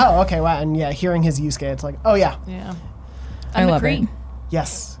Matt. I'm like, "Oh, okay, wow." And hearing his Yusuke, it's like, "Oh yeah, I love it.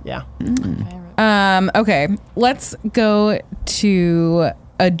 Yes, yeah." Okay, let's go to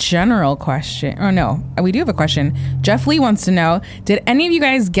a general question. Oh no, we do have a question. Jeff Lee wants to know: did any of you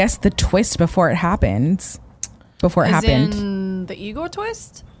guys guess the twist before it happened? In the Igor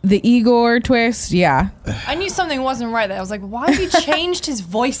twist? The Igor twist, yeah. I knew something wasn't right there. I was like, why have you changed his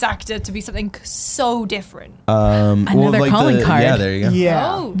voice actor to be something so different? Another calling card. Yeah, there you go.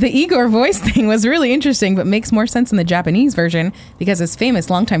 Yeah. Oh. The Igor voice thing was really interesting, but makes more sense in the Japanese version because his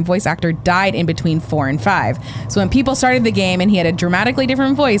famous longtime voice actor died in between 4 and 5. So when people started the game and he had a dramatically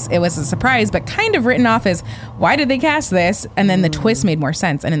different voice, it was a surprise, but kind of written off as, why did they cast this? And then the twist made more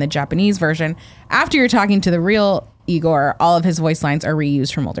sense. And in the Japanese version, after you're talking to the real Igor, all of his voice lines are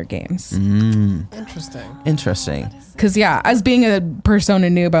reused from older games. Interesting. Because as being a Persona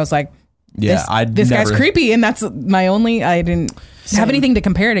noob, I was like, this guy's creepy, and that's my only. I didn't have anything to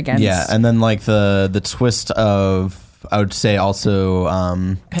compare it against. Yeah, and then like the twist of, I would say also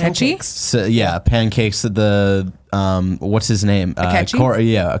Pancakes. So, Pancakes. The what's his name?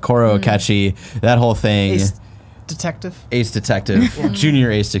 Akechi? Koro Akechi. That whole thing. Ace Detective. Junior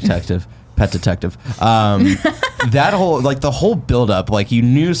Ace Detective. Pet Detective. That whole, like the whole buildup, like you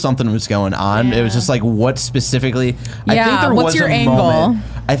knew something was going on. Yeah. It was just like, what specifically? I think there what's was your a angle? moment.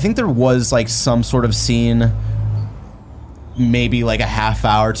 I think there was like some sort of scene, maybe like a half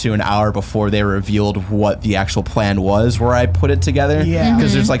hour to an hour before they revealed what the actual plan was, where I put it together. Yeah.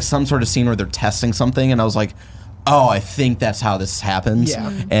 Because there's like some sort of scene where they're testing something, and I was like, oh, I think that's how this happens.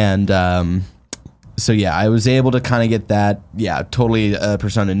 Yeah. And So yeah, I was able to kind of get that. Yeah, totally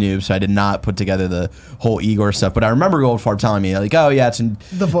Persona noob. So I did not put together the whole Igor stuff. But I remember Goldfarb telling me like, oh yeah, it's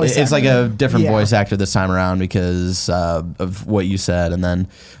the voice. It's like a different voice actor this time around because of what you said, and then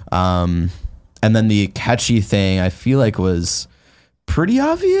the Akechi thing I feel like was pretty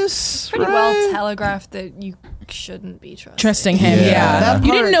obvious. Pretty well telegraphed that you shouldn't be trusting him. Yeah.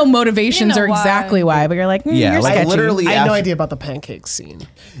 You didn't know motivations or exactly why, but you're like, you're like sketchy. literally. I had no idea about the pancake scene.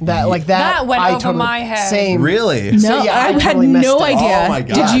 That went over my head. Same. Really? No, so, yeah, I had totally no idea. Oh my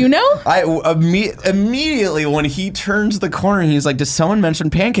God. Did you know? I immediately when he turns the corner, he's like, "Does someone mention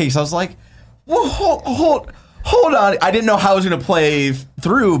pancakes?" I was like, "Whoa, hold on!" I didn't know how I was going to play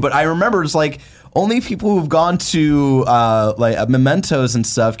through, but I remember it's like only people who've gone to like mementos and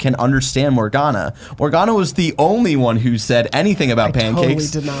stuff can understand Morgana. Morgana was the only one who said anything about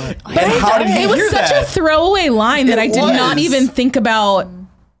pancakes. Totally did not. And how did he hear that? It was such a throwaway line that I did not even think about.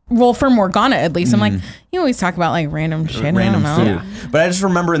 Well, for Morgana at least, I'm like, you always talk about like random shit. Random I don't know. food. But I just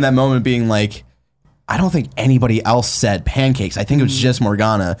remember in that moment being like, I don't think anybody else said pancakes. I think it was just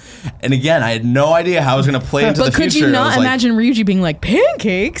Morgana. And again, I had no idea how I was going to play into the future. But could you not imagine Ryuji being like,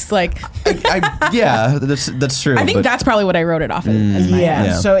 pancakes? Like, yeah, that's true. I think that's probably what I wrote it off as.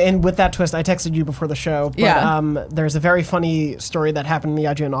 Yeah. So, and with that twist, I texted you before the show. But, there's a very funny story that happened in the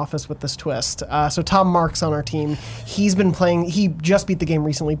IGN office with this twist. So Tom Marks on our team, he's been playing. He just beat the game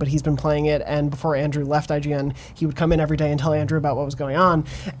recently, but he's been playing it. And before Andrew left IGN, he would come in every day and tell Andrew about what was going on.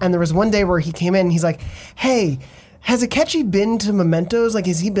 And there was one day where he came in and he's like, hey, has Akechi been to Mementos? Like,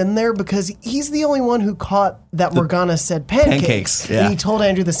 has he been there? Because he's the only one who caught that Morgana said pancakes. Yeah. And he told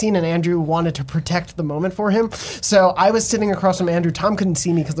Andrew the scene, and Andrew wanted to protect the moment for him. So I was sitting across from Andrew. Tom couldn't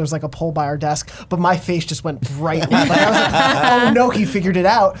see me because there was like a pole by our desk, but my face just went bright red. Like, I was like, oh no, he figured it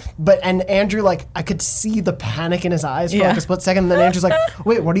out. And Andrew, like, I could see the panic in his eyes for like a split second. And then Andrew's like,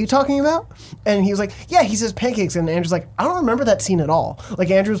 wait, what are you talking about? And he was like, yeah, he says pancakes. And Andrew's like, I don't remember that scene at all. Like,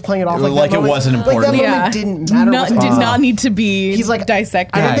 Andrew was playing it off like it wasn't important. Like, that moment didn't matter. Did not need to be He's like,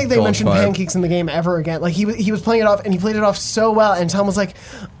 dissected. I don't think they mentioned pancakes in the game ever again. Like, he was playing it off, and he played it off so well, and Tom was like,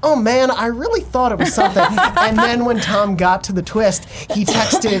 oh man, I really thought it was something. And then when Tom got to the twist, he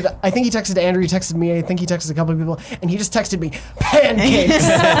texted, I think he texted Andrew, he texted me, I think he texted a couple of people, and he just texted me, pancakes.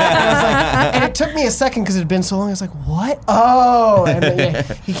 And I was like, and it took me a second because it had been so long, I was like, what? Oh. And then,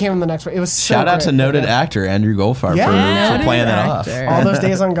 he came in the next one. It was so Shout out great. to noted actor Andrew Goldfarb for playing that off. All those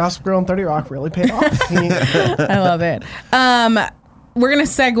days on Gossip Girl and 30 Rock really paid off. I love it. We're going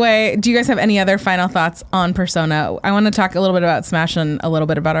to segue. Do you guys have any other final thoughts on Persona? I want to talk a little bit about Smash and a little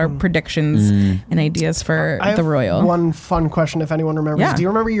bit about our predictions and ideas for the Royal. One fun question, if anyone remembers. Yeah. Do you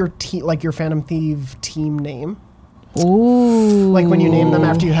remember your your Phantom Thief team name? Ooh. Like when you name them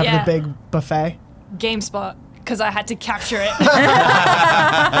after you have the big buffet? GameSpot, because I had to capture it.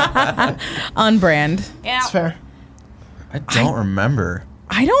 On brand. Yeah. That's fair. I don't remember.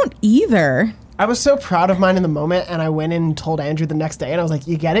 I don't either. I was so proud of mine in the moment, and I went in and told Andrew the next day, and I was like,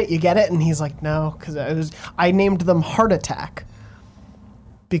 you get it? And he's like, no, because I named them Heart Attack.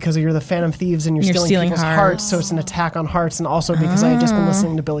 Because you're the Phantom Thieves and you're stealing people's hearts, so it's an attack on hearts, and also because I had just been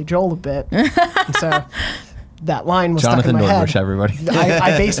listening to Billy Joel a bit. And so that line was Jonathan stuck in my Dornbush, head. everybody.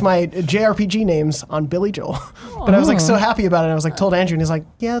 I based my JRPG names on Billy Joel. But I was like so happy about it. I was like, told Andrew, and he's like,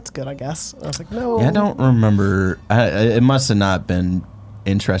 yeah, it's good, I guess. And I was like, no. Yeah, I don't remember. It must have not been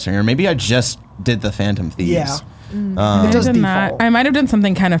interesting, or maybe I just did the Phantom Thieves. Yeah. It does default. I might have done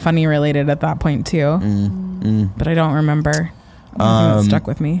something kind of funny related at that point too, but I don't remember. It stuck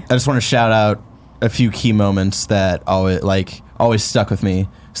with me. I just want to shout out a few key moments that always stuck with me.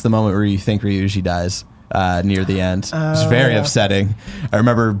 It's the moment where you think Ryuji dies near the end. It's very upsetting. I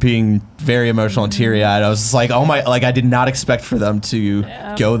remember being very emotional and teary-eyed. I was just like, oh my, like I did not expect for them to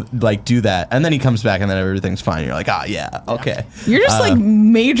go like do that. And then he comes back and then everything's fine. You're like, okay. You're just like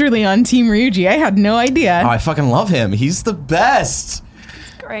majorly on Team Ryuji. I had no idea. Oh, I fucking love him. He's the best.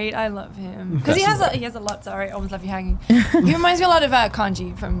 Great, I love him because he has a lot. Sorry, I almost left you hanging. He reminds me a lot of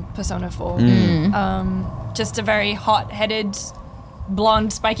Kanji from Persona 4. Just a very hot-headed,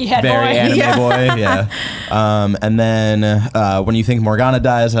 blonde, spiky-head very boy. Anime boy, yeah. And then when you think Morgana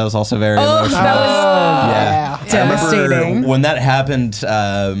dies, that was also very emotional. That was devastating. When that happened,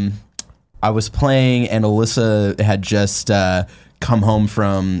 I was playing, and Alyssa had just come home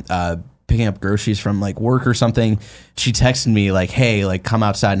from picking up groceries from like work or something. She texted me like, hey, like come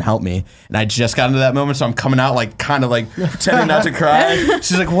outside and help me. And I just got into that moment, so I'm coming out like kind of like pretending not to cry.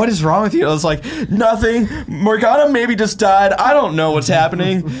 She's like, what is wrong with you? I was like, nothing. Morgana maybe just died. I don't know what's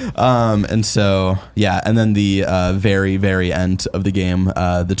happening. And so yeah, and then the very, very end of the game,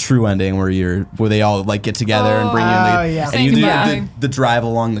 the true ending where they all like get together and bring you in and you do the drive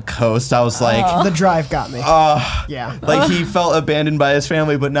along the coast. I was like, the drive got me. Yeah. Like he felt abandoned by his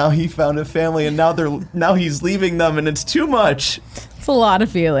family, but now he found a family, and now he's leaving them, and it's too much. It's a lot of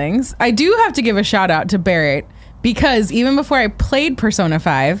feelings. I do have to give a shout out to Barrett, because even before I played Persona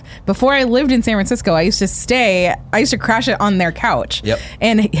 5, before I lived in San Francisco, I used to crash it on their couch. Yep.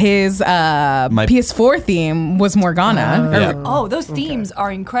 And his PS4 theme was Morgana. Those themes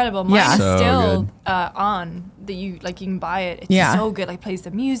are incredible. Mine's So still good. on that you can buy it. It's so good. Like plays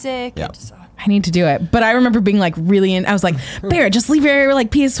the music. Yep. I need to do it. But I remember being like really I was like, Barrett, just leave your like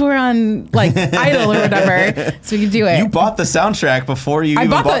PS4 on like idle or whatever so we could do it. You bought the soundtrack before you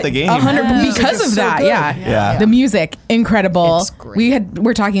even bought the game. 100 because of that. Yeah. The music, incredible. It's great.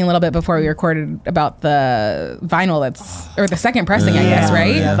 We're talking a little bit before we recorded about the vinyl or the second pressing, I guess,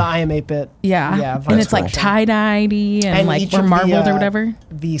 right? Yeah, the IM 8-bit. Yeah. And it's like tie-dyed and like or marbled or whatever.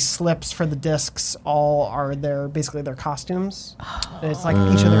 The slips for the discs all are basically their costumes. It's like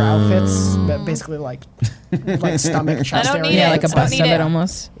each of their outfits, but basically like stomach, chest I don't area. need Yeah, it. like a I don't bust need of it it.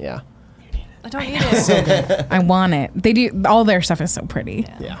 almost. Yeah. I don't need it. I want it. They do, all their stuff is so pretty.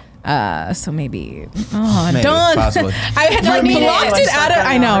 Yeah. So maybe. Maybe, Done. possibly. I had like need it. blocked it out of.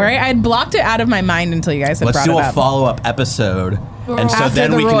 I know, right? I had blocked it out of my mind until you guys had Let's brought do it a up. follow-up episode, and so After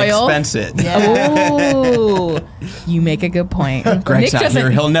then the we Royal? can expense it. Oh, you make a good point. Greg's not here;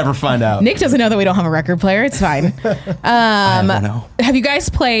 he'll never find out. Nick doesn't know that we don't have a record player. It's fine. I don't know. Have you guys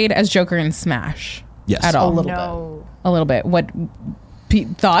played as Joker in Smash? Yes. At all? A little No. A little bit. What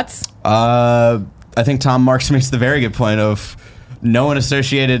thoughts? I think Tom Marks makes the very good point of no one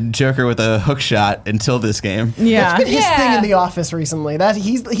associated Joker with a hook shot until this game. Yeah. It's been his thing in the office recently. That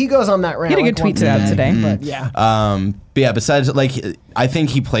he goes on that rant. He had a good tweet out today. But yeah. But yeah, besides, like, I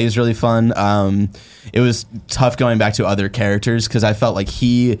think he plays really fun. It was tough going back to other characters because I felt like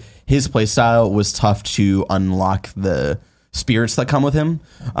his play style was tough to unlock the spirits that come with him.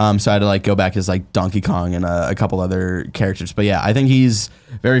 So I had to like go back as like Donkey Kong and a couple other characters. But yeah, I think he's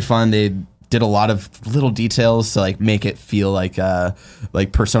very fun. They did a lot of little details to like make it feel like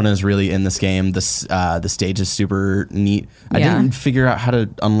Persona is really in this game. The stage is super neat. I didn't figure out how to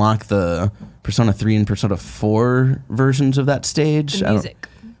unlock the Persona 3 and Persona 4 versions of that stage. The music.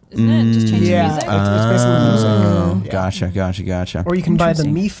 Isn't it? Just change the music? It's basically music. Gotcha. Or you can buy the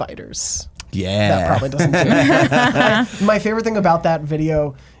Mii Fighters. Yeah. That probably doesn't do it. My favorite thing about that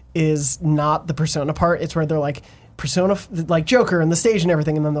video is not the Persona part. It's where they're like, Persona, like Joker and the stage and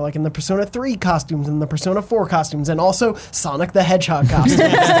everything, and then they're like in the Persona 3 costumes and the Persona 4 costumes, and also Sonic the Hedgehog costumes. It's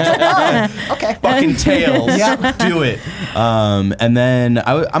like, oh, okay. Fucking Tails. Yeah. Do it. And then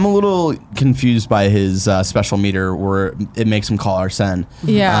I'm a little confused by his special meter where it makes him call Arsene.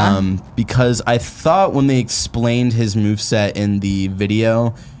 Yeah. Because I thought when they explained his moveset in the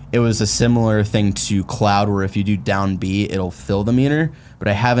video, it was a similar thing to Cloud where if you do down B, it'll fill the meter, but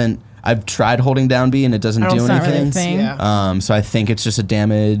I've tried holding down B and it doesn't do it's not anything. really a thing. Yeah. So I think it's just a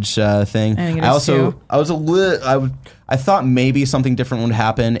damage thing. I think it is too. I thought maybe something different would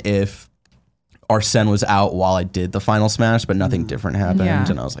happen if Arsene was out while I did the final smash, but nothing different happened,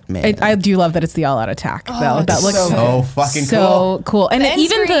 and I was like, man. I do love that it's the all-out attack, though. That looks so fucking so cool. And The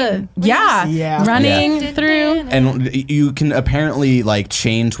even end screen. running through. And you can apparently like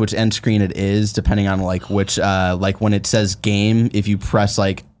change which end screen it is depending on like which like when it says game, if you press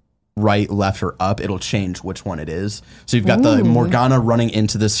like right, left, or up, it'll change which one it is. So you've got the Morgana running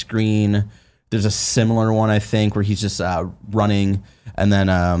into the screen. There's a similar one, I think, where he's just running. And then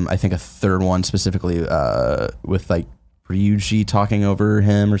I think a third one specifically with like Ryuji talking over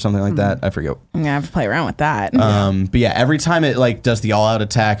him or something like that. I forget. I'm gonna have to play around with that. But yeah, every time it like does the all-out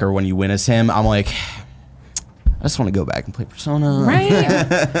attack or when you win as him, I'm like, I just want to go back and play Persona. Right?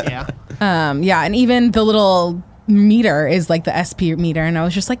 Yeah. Yeah, and even the little meter is like the SP meter, and I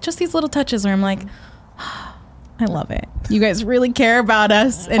was just like, just these little touches where I'm like, I love it. You guys really care about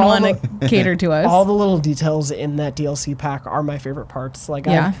us and want to cater to us. All the little details in that DLC pack are my favorite parts. Like,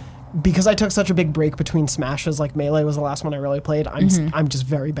 because I took such a big break between Smashes, like Melee was the last one I really played. I'm just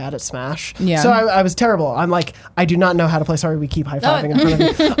very bad at Smash. Yeah. So I was terrible. I'm like, I do not know how to play. Sorry, we keep high-fiving in front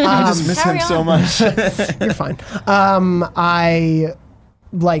of you. I just miss him so much. You're fine. I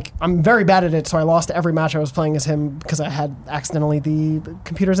like, I'm very bad at it, so I lost every match I was playing as him because I had accidentally the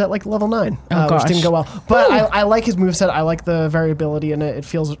computers at like level 9, which didn't go well. But I like his moveset. I like the variability in it. It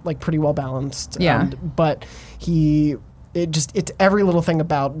feels like pretty well balanced. Yeah. But it's every little thing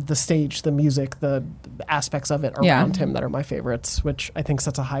about the stage, the music, the aspects of it around him that are my favorites, which I think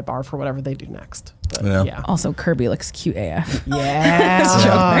sets a high bar for whatever they do next. But, Also, Kirby looks cute AF. Yeah.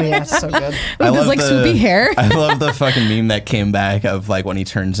 It's so good. With his like swoopy hair. I love the fucking meme that came back of like when he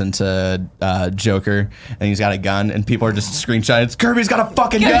turns into Joker and he's got a gun and people are just screenshotting. Kirby's got a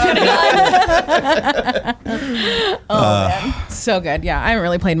fucking gun. Man. So good. Yeah, I haven't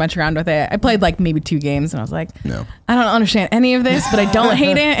really played much around with it. I played like maybe 2 games and I was like, no, I don't understand any of this, but I don't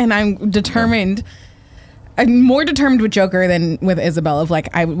hate it, and I'm determined. I'm more determined with Joker than with Isabelle. Of like,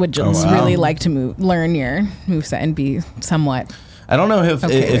 I would just really like to learn your moveset and be somewhat. I don't know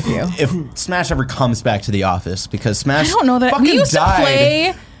if Smash ever comes back to the office because Smash. I don't know that we used died. to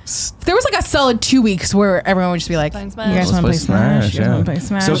play. There was like a solid 2 weeks where everyone would just be like, "You guys want to play Smash? You guys want to play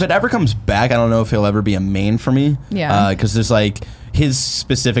Smash?" So if it ever comes back, I don't know if he'll ever be a main for me. Yeah, because there's like his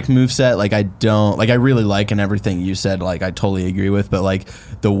specific moveset, like I really like, and everything you said, like I totally agree with, but like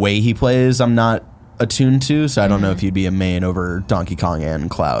the way he plays, I'm not attuned to, so I don't know if he'd be a main over Donkey Kong and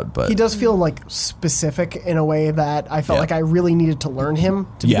Cloud. But he does feel like specific in a way that I felt like I really needed to learn him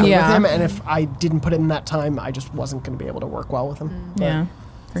to be with him, and if I didn't put in that time, I just wasn't going to be able to work well with him. Yeah,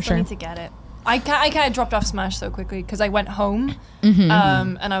 for sure. I need to get it. I kind of dropped off Smash so quickly because I went home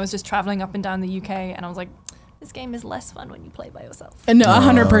and I was just traveling up and down the UK, and I was like, this game is less fun when you play by yourself. No,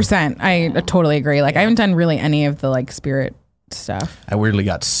 100%. I totally agree. Like, I haven't done really any of the like Spirit stuff. I weirdly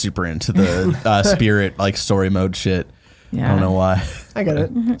got super into the Spirit like story mode shit. Yeah. I don't know why. I get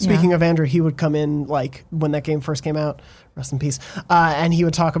it. Speaking of Andrew, he would come in like when that game first came out, rest in peace, and he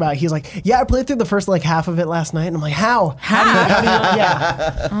would talk about, he's like, I played through the first like half of it last night, and I'm like, how do you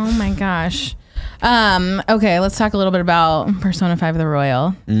yeah. Oh my gosh. Okay, let's talk a little bit about Persona 5 The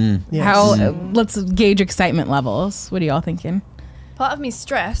Royal. Yes. Let's gauge excitement levels. What are y'all thinking? Part of me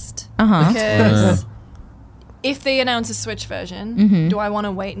stressed because if they announce a Switch version, do I want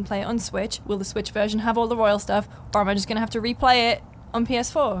to wait and play it on Switch? Will the Switch version have all the Royal stuff, or am I just going to have to replay it on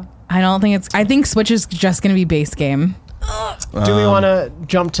PS4? I think Switch is just going to be base game. Do we want to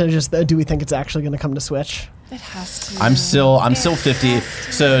jump to just do we think it's actually going to come to Switch? It has to. I'm still 50.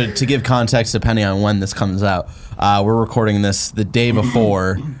 So to give context, depending on when this comes out, we're recording this the day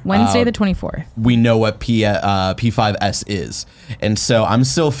before Wednesday the 24th. We know what P5S is, and so I'm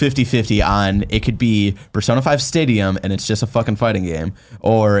still 50-50 on it could be Persona 5 Stadium and it's just a fucking fighting game,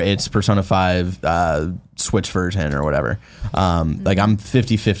 or it's Persona 5 Switch version or whatever. Like I'm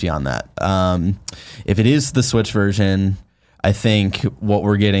 50-50 on that. If it is the Switch version, I think what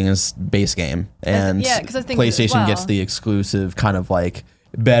we're getting is base game, and PlayStation gets the exclusive kind of like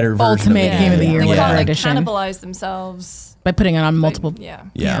better version Ultimate of the game of the year, They whatever can't edition. Cannibalize themselves By putting it on multiple. Yeah.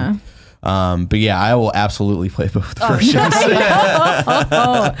 But yeah, I will absolutely play both versions.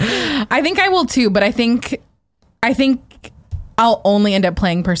 I think I will too, but I think I'll only end up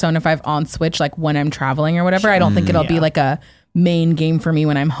playing Persona 5 on Switch like when I'm traveling or whatever. I don't think it'll be like a main game for me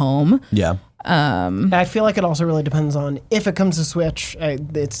when I'm home. Yeah. I feel like it also really depends on if it comes to Switch.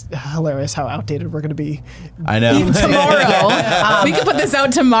 It's hilarious how outdated we're going to be. I know. Tomorrow. We could put this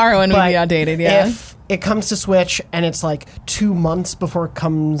out tomorrow and it'll be outdated. Yeah. If it comes to Switch and it's like 2 months before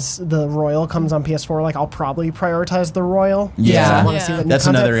the Royal comes on PS4, like I'll probably prioritize the Royal. Yeah. I want to see the new That's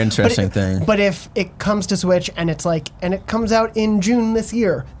content. another interesting thing. But if it comes to Switch and it's like, and it comes out in June this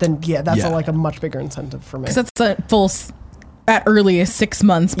year, then that's like a much bigger incentive for me. Because that's a full, at earliest 6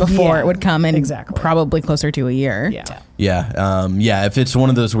 months before it would come, and probably closer to a year. Yeah. If it's one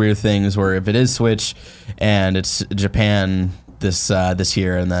of those weird things where if it is Switch and it's Japan this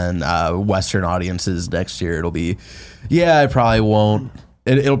year and then Western audiences next year, it'll be I probably won't.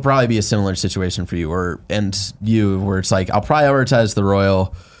 It'll probably be a similar situation for you where it's like I'll prioritize the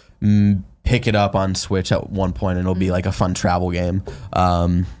Royal, pick it up on Switch at one point, and it'll be like a fun travel game,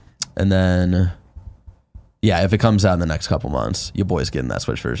 and then. Yeah, if it comes out in the next couple months, your boy's getting that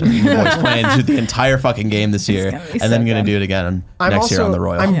Switch version. Your boy's playing through the entire fucking game this year, and then going to do it again next year on the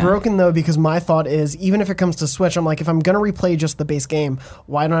Royal. I'm broken, though, because my thought is, even if it comes to Switch, I'm like, if I'm going to replay just the base game,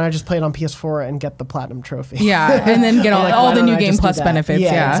 why don't I just play it on PS4 and get the Platinum Trophy? Yeah, and then get all the new Game Plus benefits.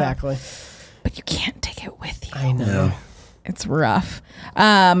 Yeah, exactly. But you can't take it with you. I know. It's rough.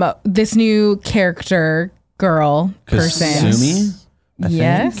 This new character, girl, person. Kasumi?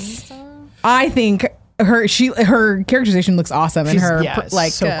 Yes. I think... Her characterization looks awesome, and her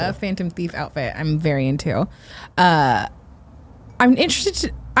so cool. Phantom Thief outfit I'm very into. I'm interested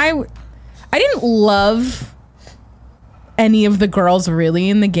to I didn't love any of the girls really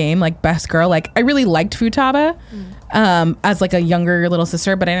in the game, like best girl. Like I really liked Futaba as like a younger little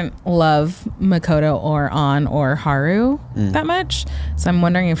sister, but I didn't love Makoto or An or Haru that much. So I'm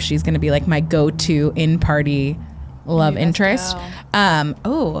wondering if she's going to be like my go-to in-party love interest.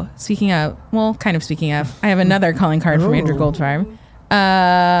 Speaking of, I have another calling card from Andrew Goldfarb.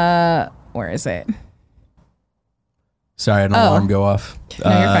 Where is it? Sorry, I had an alarm go off.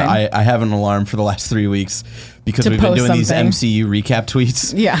 No, you're fine. I have an alarm for the last 3 weeks because To we've been post doing these something. MCU recap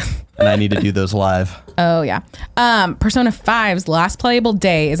tweets. Yeah. And I need to do those live. Oh, yeah. Persona 5's last playable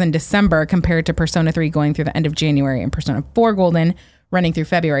day is in December compared to Persona 3 going through the end of January and Persona 4 Golden running through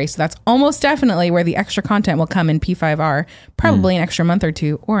February. So that's almost definitely where the extra content will come in P5R, probably an extra month or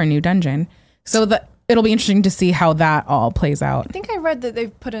two or a new dungeon. So it'll be interesting to see how that all plays out. I think I read that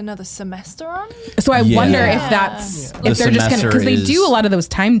they've put another semester on. So I wonder if that's if they're just gonna, because they do a lot of those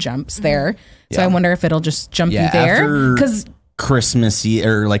time jumps there. So I wonder if it'll just jump you there because Christmas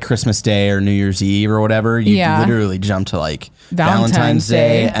or like Christmas Day or New Year's Eve or whatever, you literally jump to like Valentine's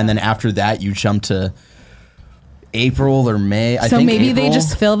Day, and then after that you jump to April or May. I think maybe April. they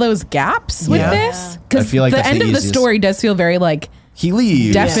just fill those gaps with this because I feel like the that's end the of the easiest. story does feel very like he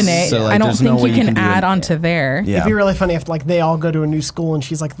leaves. Definite. So, like, I don't there's think no way you can do add it. onto there. Yeah. It'd be really funny if like they all go to a new school and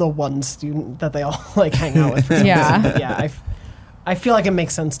she's like the one student that they all like hang out with. For some Yeah. reason. Yeah. I feel like it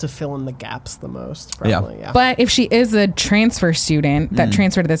makes sense to fill in the gaps the most. Probably. Yeah. But if she is a transfer student that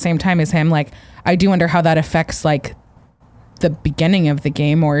transferred at the same time as him, like I do wonder how that affects like the beginning of the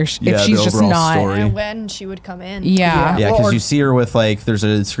game, or if she's just not. story. When she would come in. Yeah. Yeah, because you see her with like, there's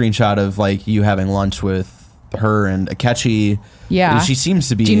a screenshot of like you having lunch with her and Akechi. Yeah. And she seems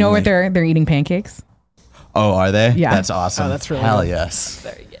to be. Do you know like, where they're eating pancakes? Oh, are they? Yeah. That's awesome. Oh, that's really Hell good. yes.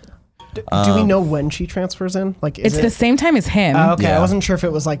 Very good. Do we know when she transfers in? Like, is It's the same time as him. Oh, okay, Yeah. I wasn't sure if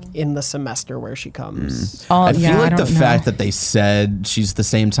it was like in the semester where she comes. I feel like the don't know. fact that they said she's the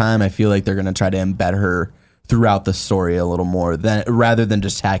same time, I feel like they're going to try to embed her throughout the story a little more rather than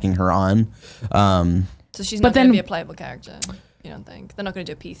just tacking her on. So she's But not going to then- be a playable character. You don't think they're not going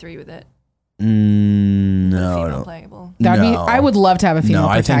to do a P3 with it? No, Female no. playable. That'd be. No. I would love to have a female No,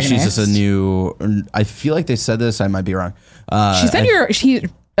 I think protagonist. she's just a new. I feel like they said this. I might be wrong. She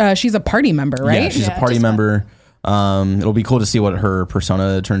said she's a party member, right? Yeah, she's a Yeah, party just member. It'll be cool to see what her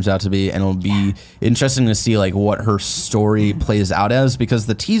persona turns out to be, and it'll be interesting to see like what her story plays out as, because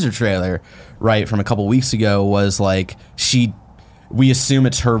the teaser trailer, right, from a couple weeks ago was like we assume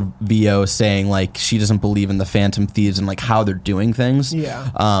it's her VO saying like she doesn't believe in the Phantom Thieves and like how they're doing things.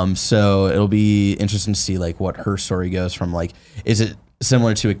 Yeah. So it'll be interesting to see like what her story goes from. Like, is it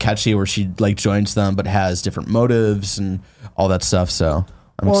similar to Akechi where she like joins them but has different motives and all that stuff? So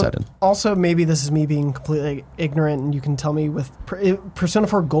I'm excited. Also, maybe this is me being completely ignorant, and you can tell me with Persona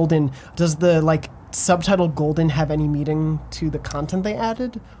 4 Golden, does the like subtitle Golden have any meaning to the content they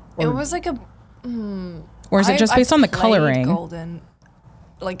added? It was like a. Or is it just based on the played coloring? Golden.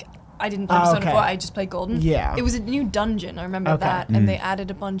 Like, I didn't play Persona 4, I just played Golden. Yeah. It was a new dungeon, I remember that. And they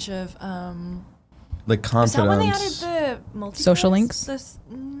added a bunch of. Like Is that when they added confidence. the multiplayer? Social links?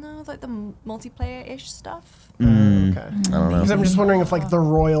 No, like the multiplayer-ish stuff. Okay. I don't know. Because I'm just wondering if like the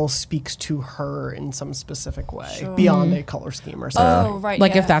royal speaks to her in some specific way beyond a color scheme or something. Oh, right.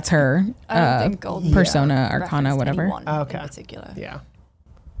 Like yeah. if that's her I don't think Golden persona, arcana, referenced whatever. anyone Okay. in particular. Yeah.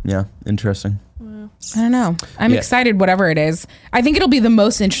 Yeah, interesting. I don't know. I'm excited, whatever it is. I think it'll be the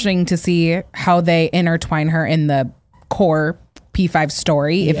most interesting to see how they intertwine her in the core P5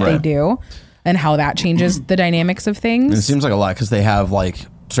 story, if they do, and how that changes the dynamics of things. And it seems like a lot because they have like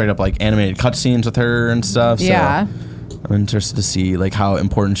straight up like animated cutscenes with her and stuff. So Yeah. I'm interested to see like how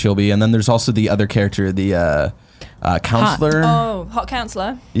important she'll be. And then there's also the other character, the counselor. Oh, hot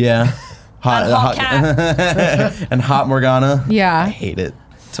counselor. Yeah. And hot cat. And Hot Morgana. Yeah. I hate it.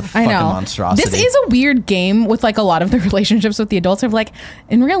 It's a I fucking know. monstrosity. This is a weird game with like a lot of the relationships with the adults of like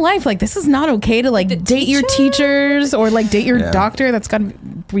in real life, like this is not okay to like date your teachers or like date your doctor. That's got to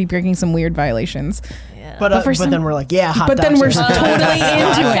be breaking some weird violations. But for some- then we're like, yeah, hot But then we're doctor. totally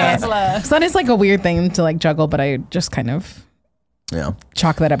into Counselor. it. So that is like a weird thing to like juggle, but I just kind of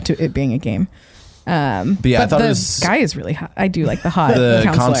chalk that up to it being a game. But yeah, I thought the it was guy is really hot. I do like the hot the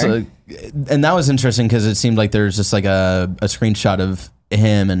counselor. and that was interesting because it seemed like there's just like a screenshot of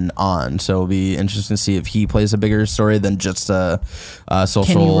him and On, so it'll be interesting to see if he plays a bigger story than just a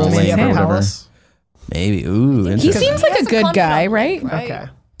social romance link him? or whatever. Palace? Maybe. Ooh, He interesting. seems like He a has good confidant guy, link, right? Okay.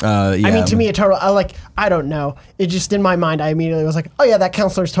 Yeah. I mean, to me, I don't know. It just, in my mind, I immediately was like, oh yeah, that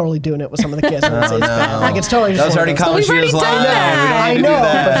counselor's totally doing it with some of the kids. And it's bad. Like, it's totally just that was one already of those college We've already years long. done that. I know,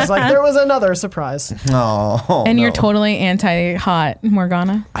 but was like, there was another surprise. Oh, And you're totally anti-hot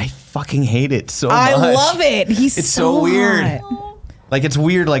Morgana. I fucking hate it so much. I love it. It's so weird. hot. Like, it's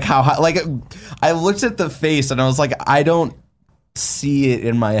weird, like, how hot. Like, I looked at the face, and I was like, I don't see it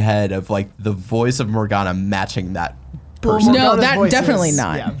in my head of, like, the voice of Morgana matching that person. No, Morgana's that voice definitely is,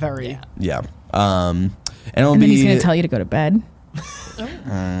 not. Yeah, very. Yeah. And it'll And then be... he's going to tell you to go to bed.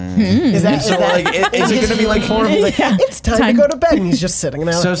 Is that, So, like, is it going to be, like... it's time to go to bed, and he's just sitting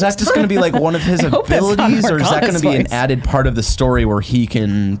there. So is that just going to be like one of his hope that's not abilities, or is that going to Morgana's be an voice. added part of the story where he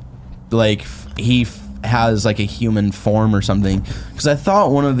can, like, has like a human form or something? Because I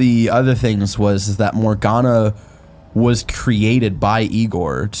thought one of the other things was that Morgana was created by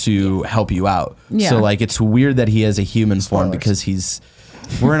Igor to help you out. Yeah. So like it's weird that he has a human form because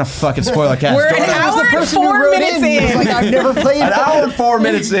we're in a fucking spoiler cast. We're Don't an I- hour and person who 4 wrote minutes in was in. like, I've never played An hour and 4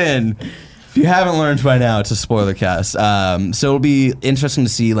 minutes in. If you haven't learned by now, it's a spoiler cast. So it'll be interesting to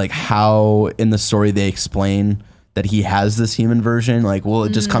see like how in the story they explain that he has this human version. Like, will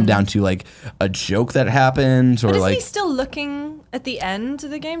it just come down to like a joke that happened, or But is like he still looking at the end of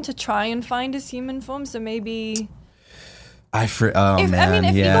the game to try and find his human form? So maybe if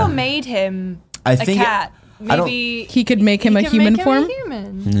Igor made him I a think cat, I don't- maybe He could make him a can human make him form. A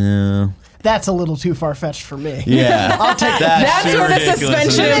human. Yeah. That's a little too far fetched for me. Yeah. I'll take That's too where the ridiculous.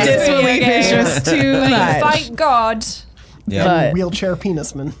 suspension of Yeah. disbelief is just too Like, much. fight God. Yeah. But- Wheelchair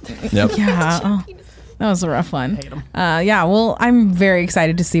penisman. Yep. Yeah. Oh, that was a rough one. Hate 'em. Yeah. Well, I'm very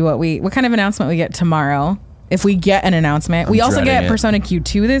excited to see what kind of announcement we get tomorrow. If we get an announcement, we also dreading get it. Persona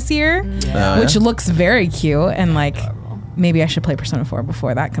Q2 this year, which looks very cute. And like, maybe I should play Persona 4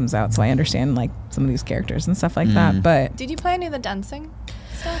 before that comes out, so I understand like some of these characters and stuff like that. But Did you play any of the dancing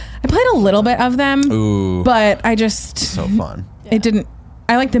stuff? I played a little bit of them, Ooh. but I just So fun. it didn't.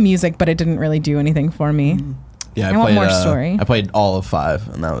 I like the music, but it didn't really do anything for me. Yeah. I want more story. I played all of 5,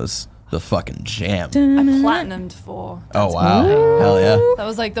 and that was the fucking jam. I platinumed 4. Oh wow. Hell yeah. That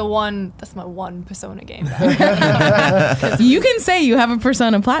was like that's my one Persona game. You can say you have a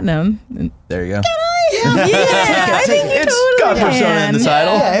Persona Platinum. There you go. Yeah, I think you It's totally got Persona in can. the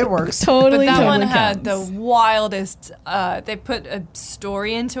title. Yeah, it works. Totally, But that one totally had counts. the wildest. They put a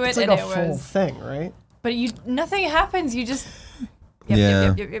story into it, It's like and a it full was. thing, right? But nothing happens. You just.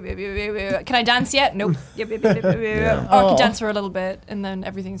 Yeah. Yep. Can I dance yet? Nope. Yep. Oh, I can dance for a little bit, and then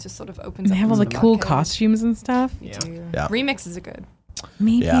everything just sort of opens They up. have all the into cool back end. costumes and stuff. Yeah. Yeah. Remixes are good.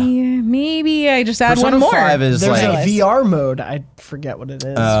 Maybe I just add Persona one more. 5 is There's like a VR mode. I forget what it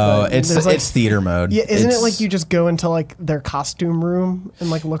is. oh, but it's there's, like, theater mode. yeah, isn't It's- it like you just go into like their costume room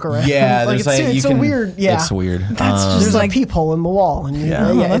and like look around? Yeah, like there's like it's you so can. weird. Yeah, It's weird. That's just there's like- a peephole in the wall, and Yeah.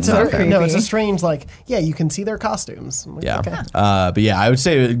 Oh, it's that's a so very, no, it's a creepy. strange like you can see their costumes. I'm like, Yeah. okay. But yeah, I would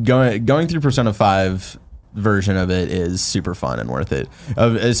say going through Persona 5 version of it is super fun and worth it.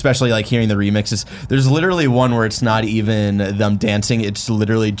 Especially like hearing the remixes. There's literally one where it's not even them dancing. It's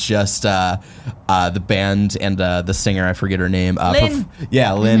literally just the band and the singer. I forget her name. Lynn.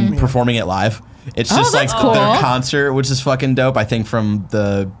 Lynn performing it live. It's just like that's cool. their concert, which is fucking dope. I think from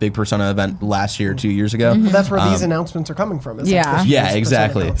the big Persona event last year, 2 years ago. But that's where these announcements are coming from. Is Yeah. like this Yeah, Persona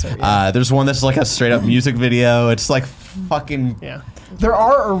exactly. concert, yeah. There's one that's like a straight up music video. It's like fucking Yeah. There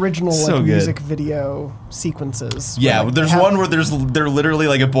are original So like good. music video sequences. yeah. where, like, There's they have- one where they're literally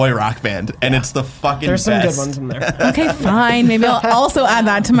like a boy rock band, and it's the fucking There's some best. good ones in there. Okay, fine. Maybe I'll also add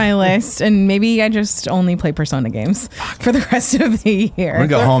that to my list, and maybe I just only play Persona games for the rest of the year. I'm gonna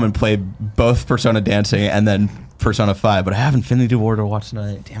go home and play both Persona Dancing and then Persona 5, but I have Infinity War to watch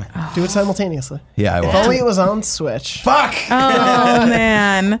tonight. Damn it. Do it simultaneously. Yeah, I If will. only it was on Switch. Fuck. Oh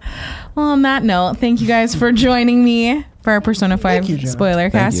man. Well, on that note, thank you guys for joining me for our Persona 5 you, Jenna. spoiler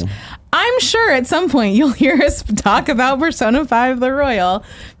Thank cast. you. I'm sure at some point you'll hear us talk about Persona 5 the Royal,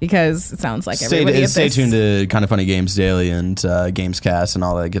 because it sounds like everybody Stay at this tuned to Kind of Funny Games Daily and Gamescast and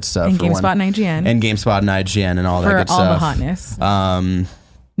all that good stuff. and for GameSpot one. and IGN And GameSpot and IGN and all that for good all stuff. the hotness. Um,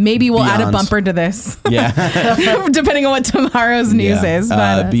 Maybe we'll add a Beyond. bumper to this, yeah. depending on what tomorrow's news Yeah. is.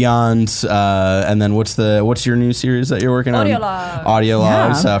 But Beyond, and then what's your new series that you're working Audio on? Log. Audio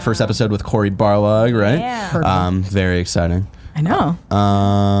Yeah. Logs. First episode with Corey Barlog, right? Yeah. Very exciting. I know.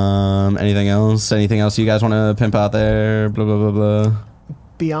 Anything else? Anything else you guys want to pimp out there? Blah blah blah blah.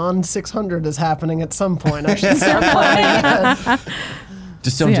 Beyond 600 is happening at some point. I should start planning that.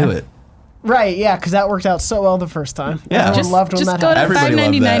 Just don't So, do yeah. it. Right, yeah, because that worked out so well the first time. Yeah. Everyone loved when Just that go to happened.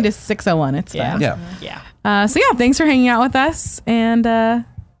 Everybody loved $5.99 that. to $6.01. It's Yeah. fine. Yeah. Yeah. So yeah, thanks for hanging out with us, and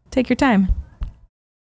take your time.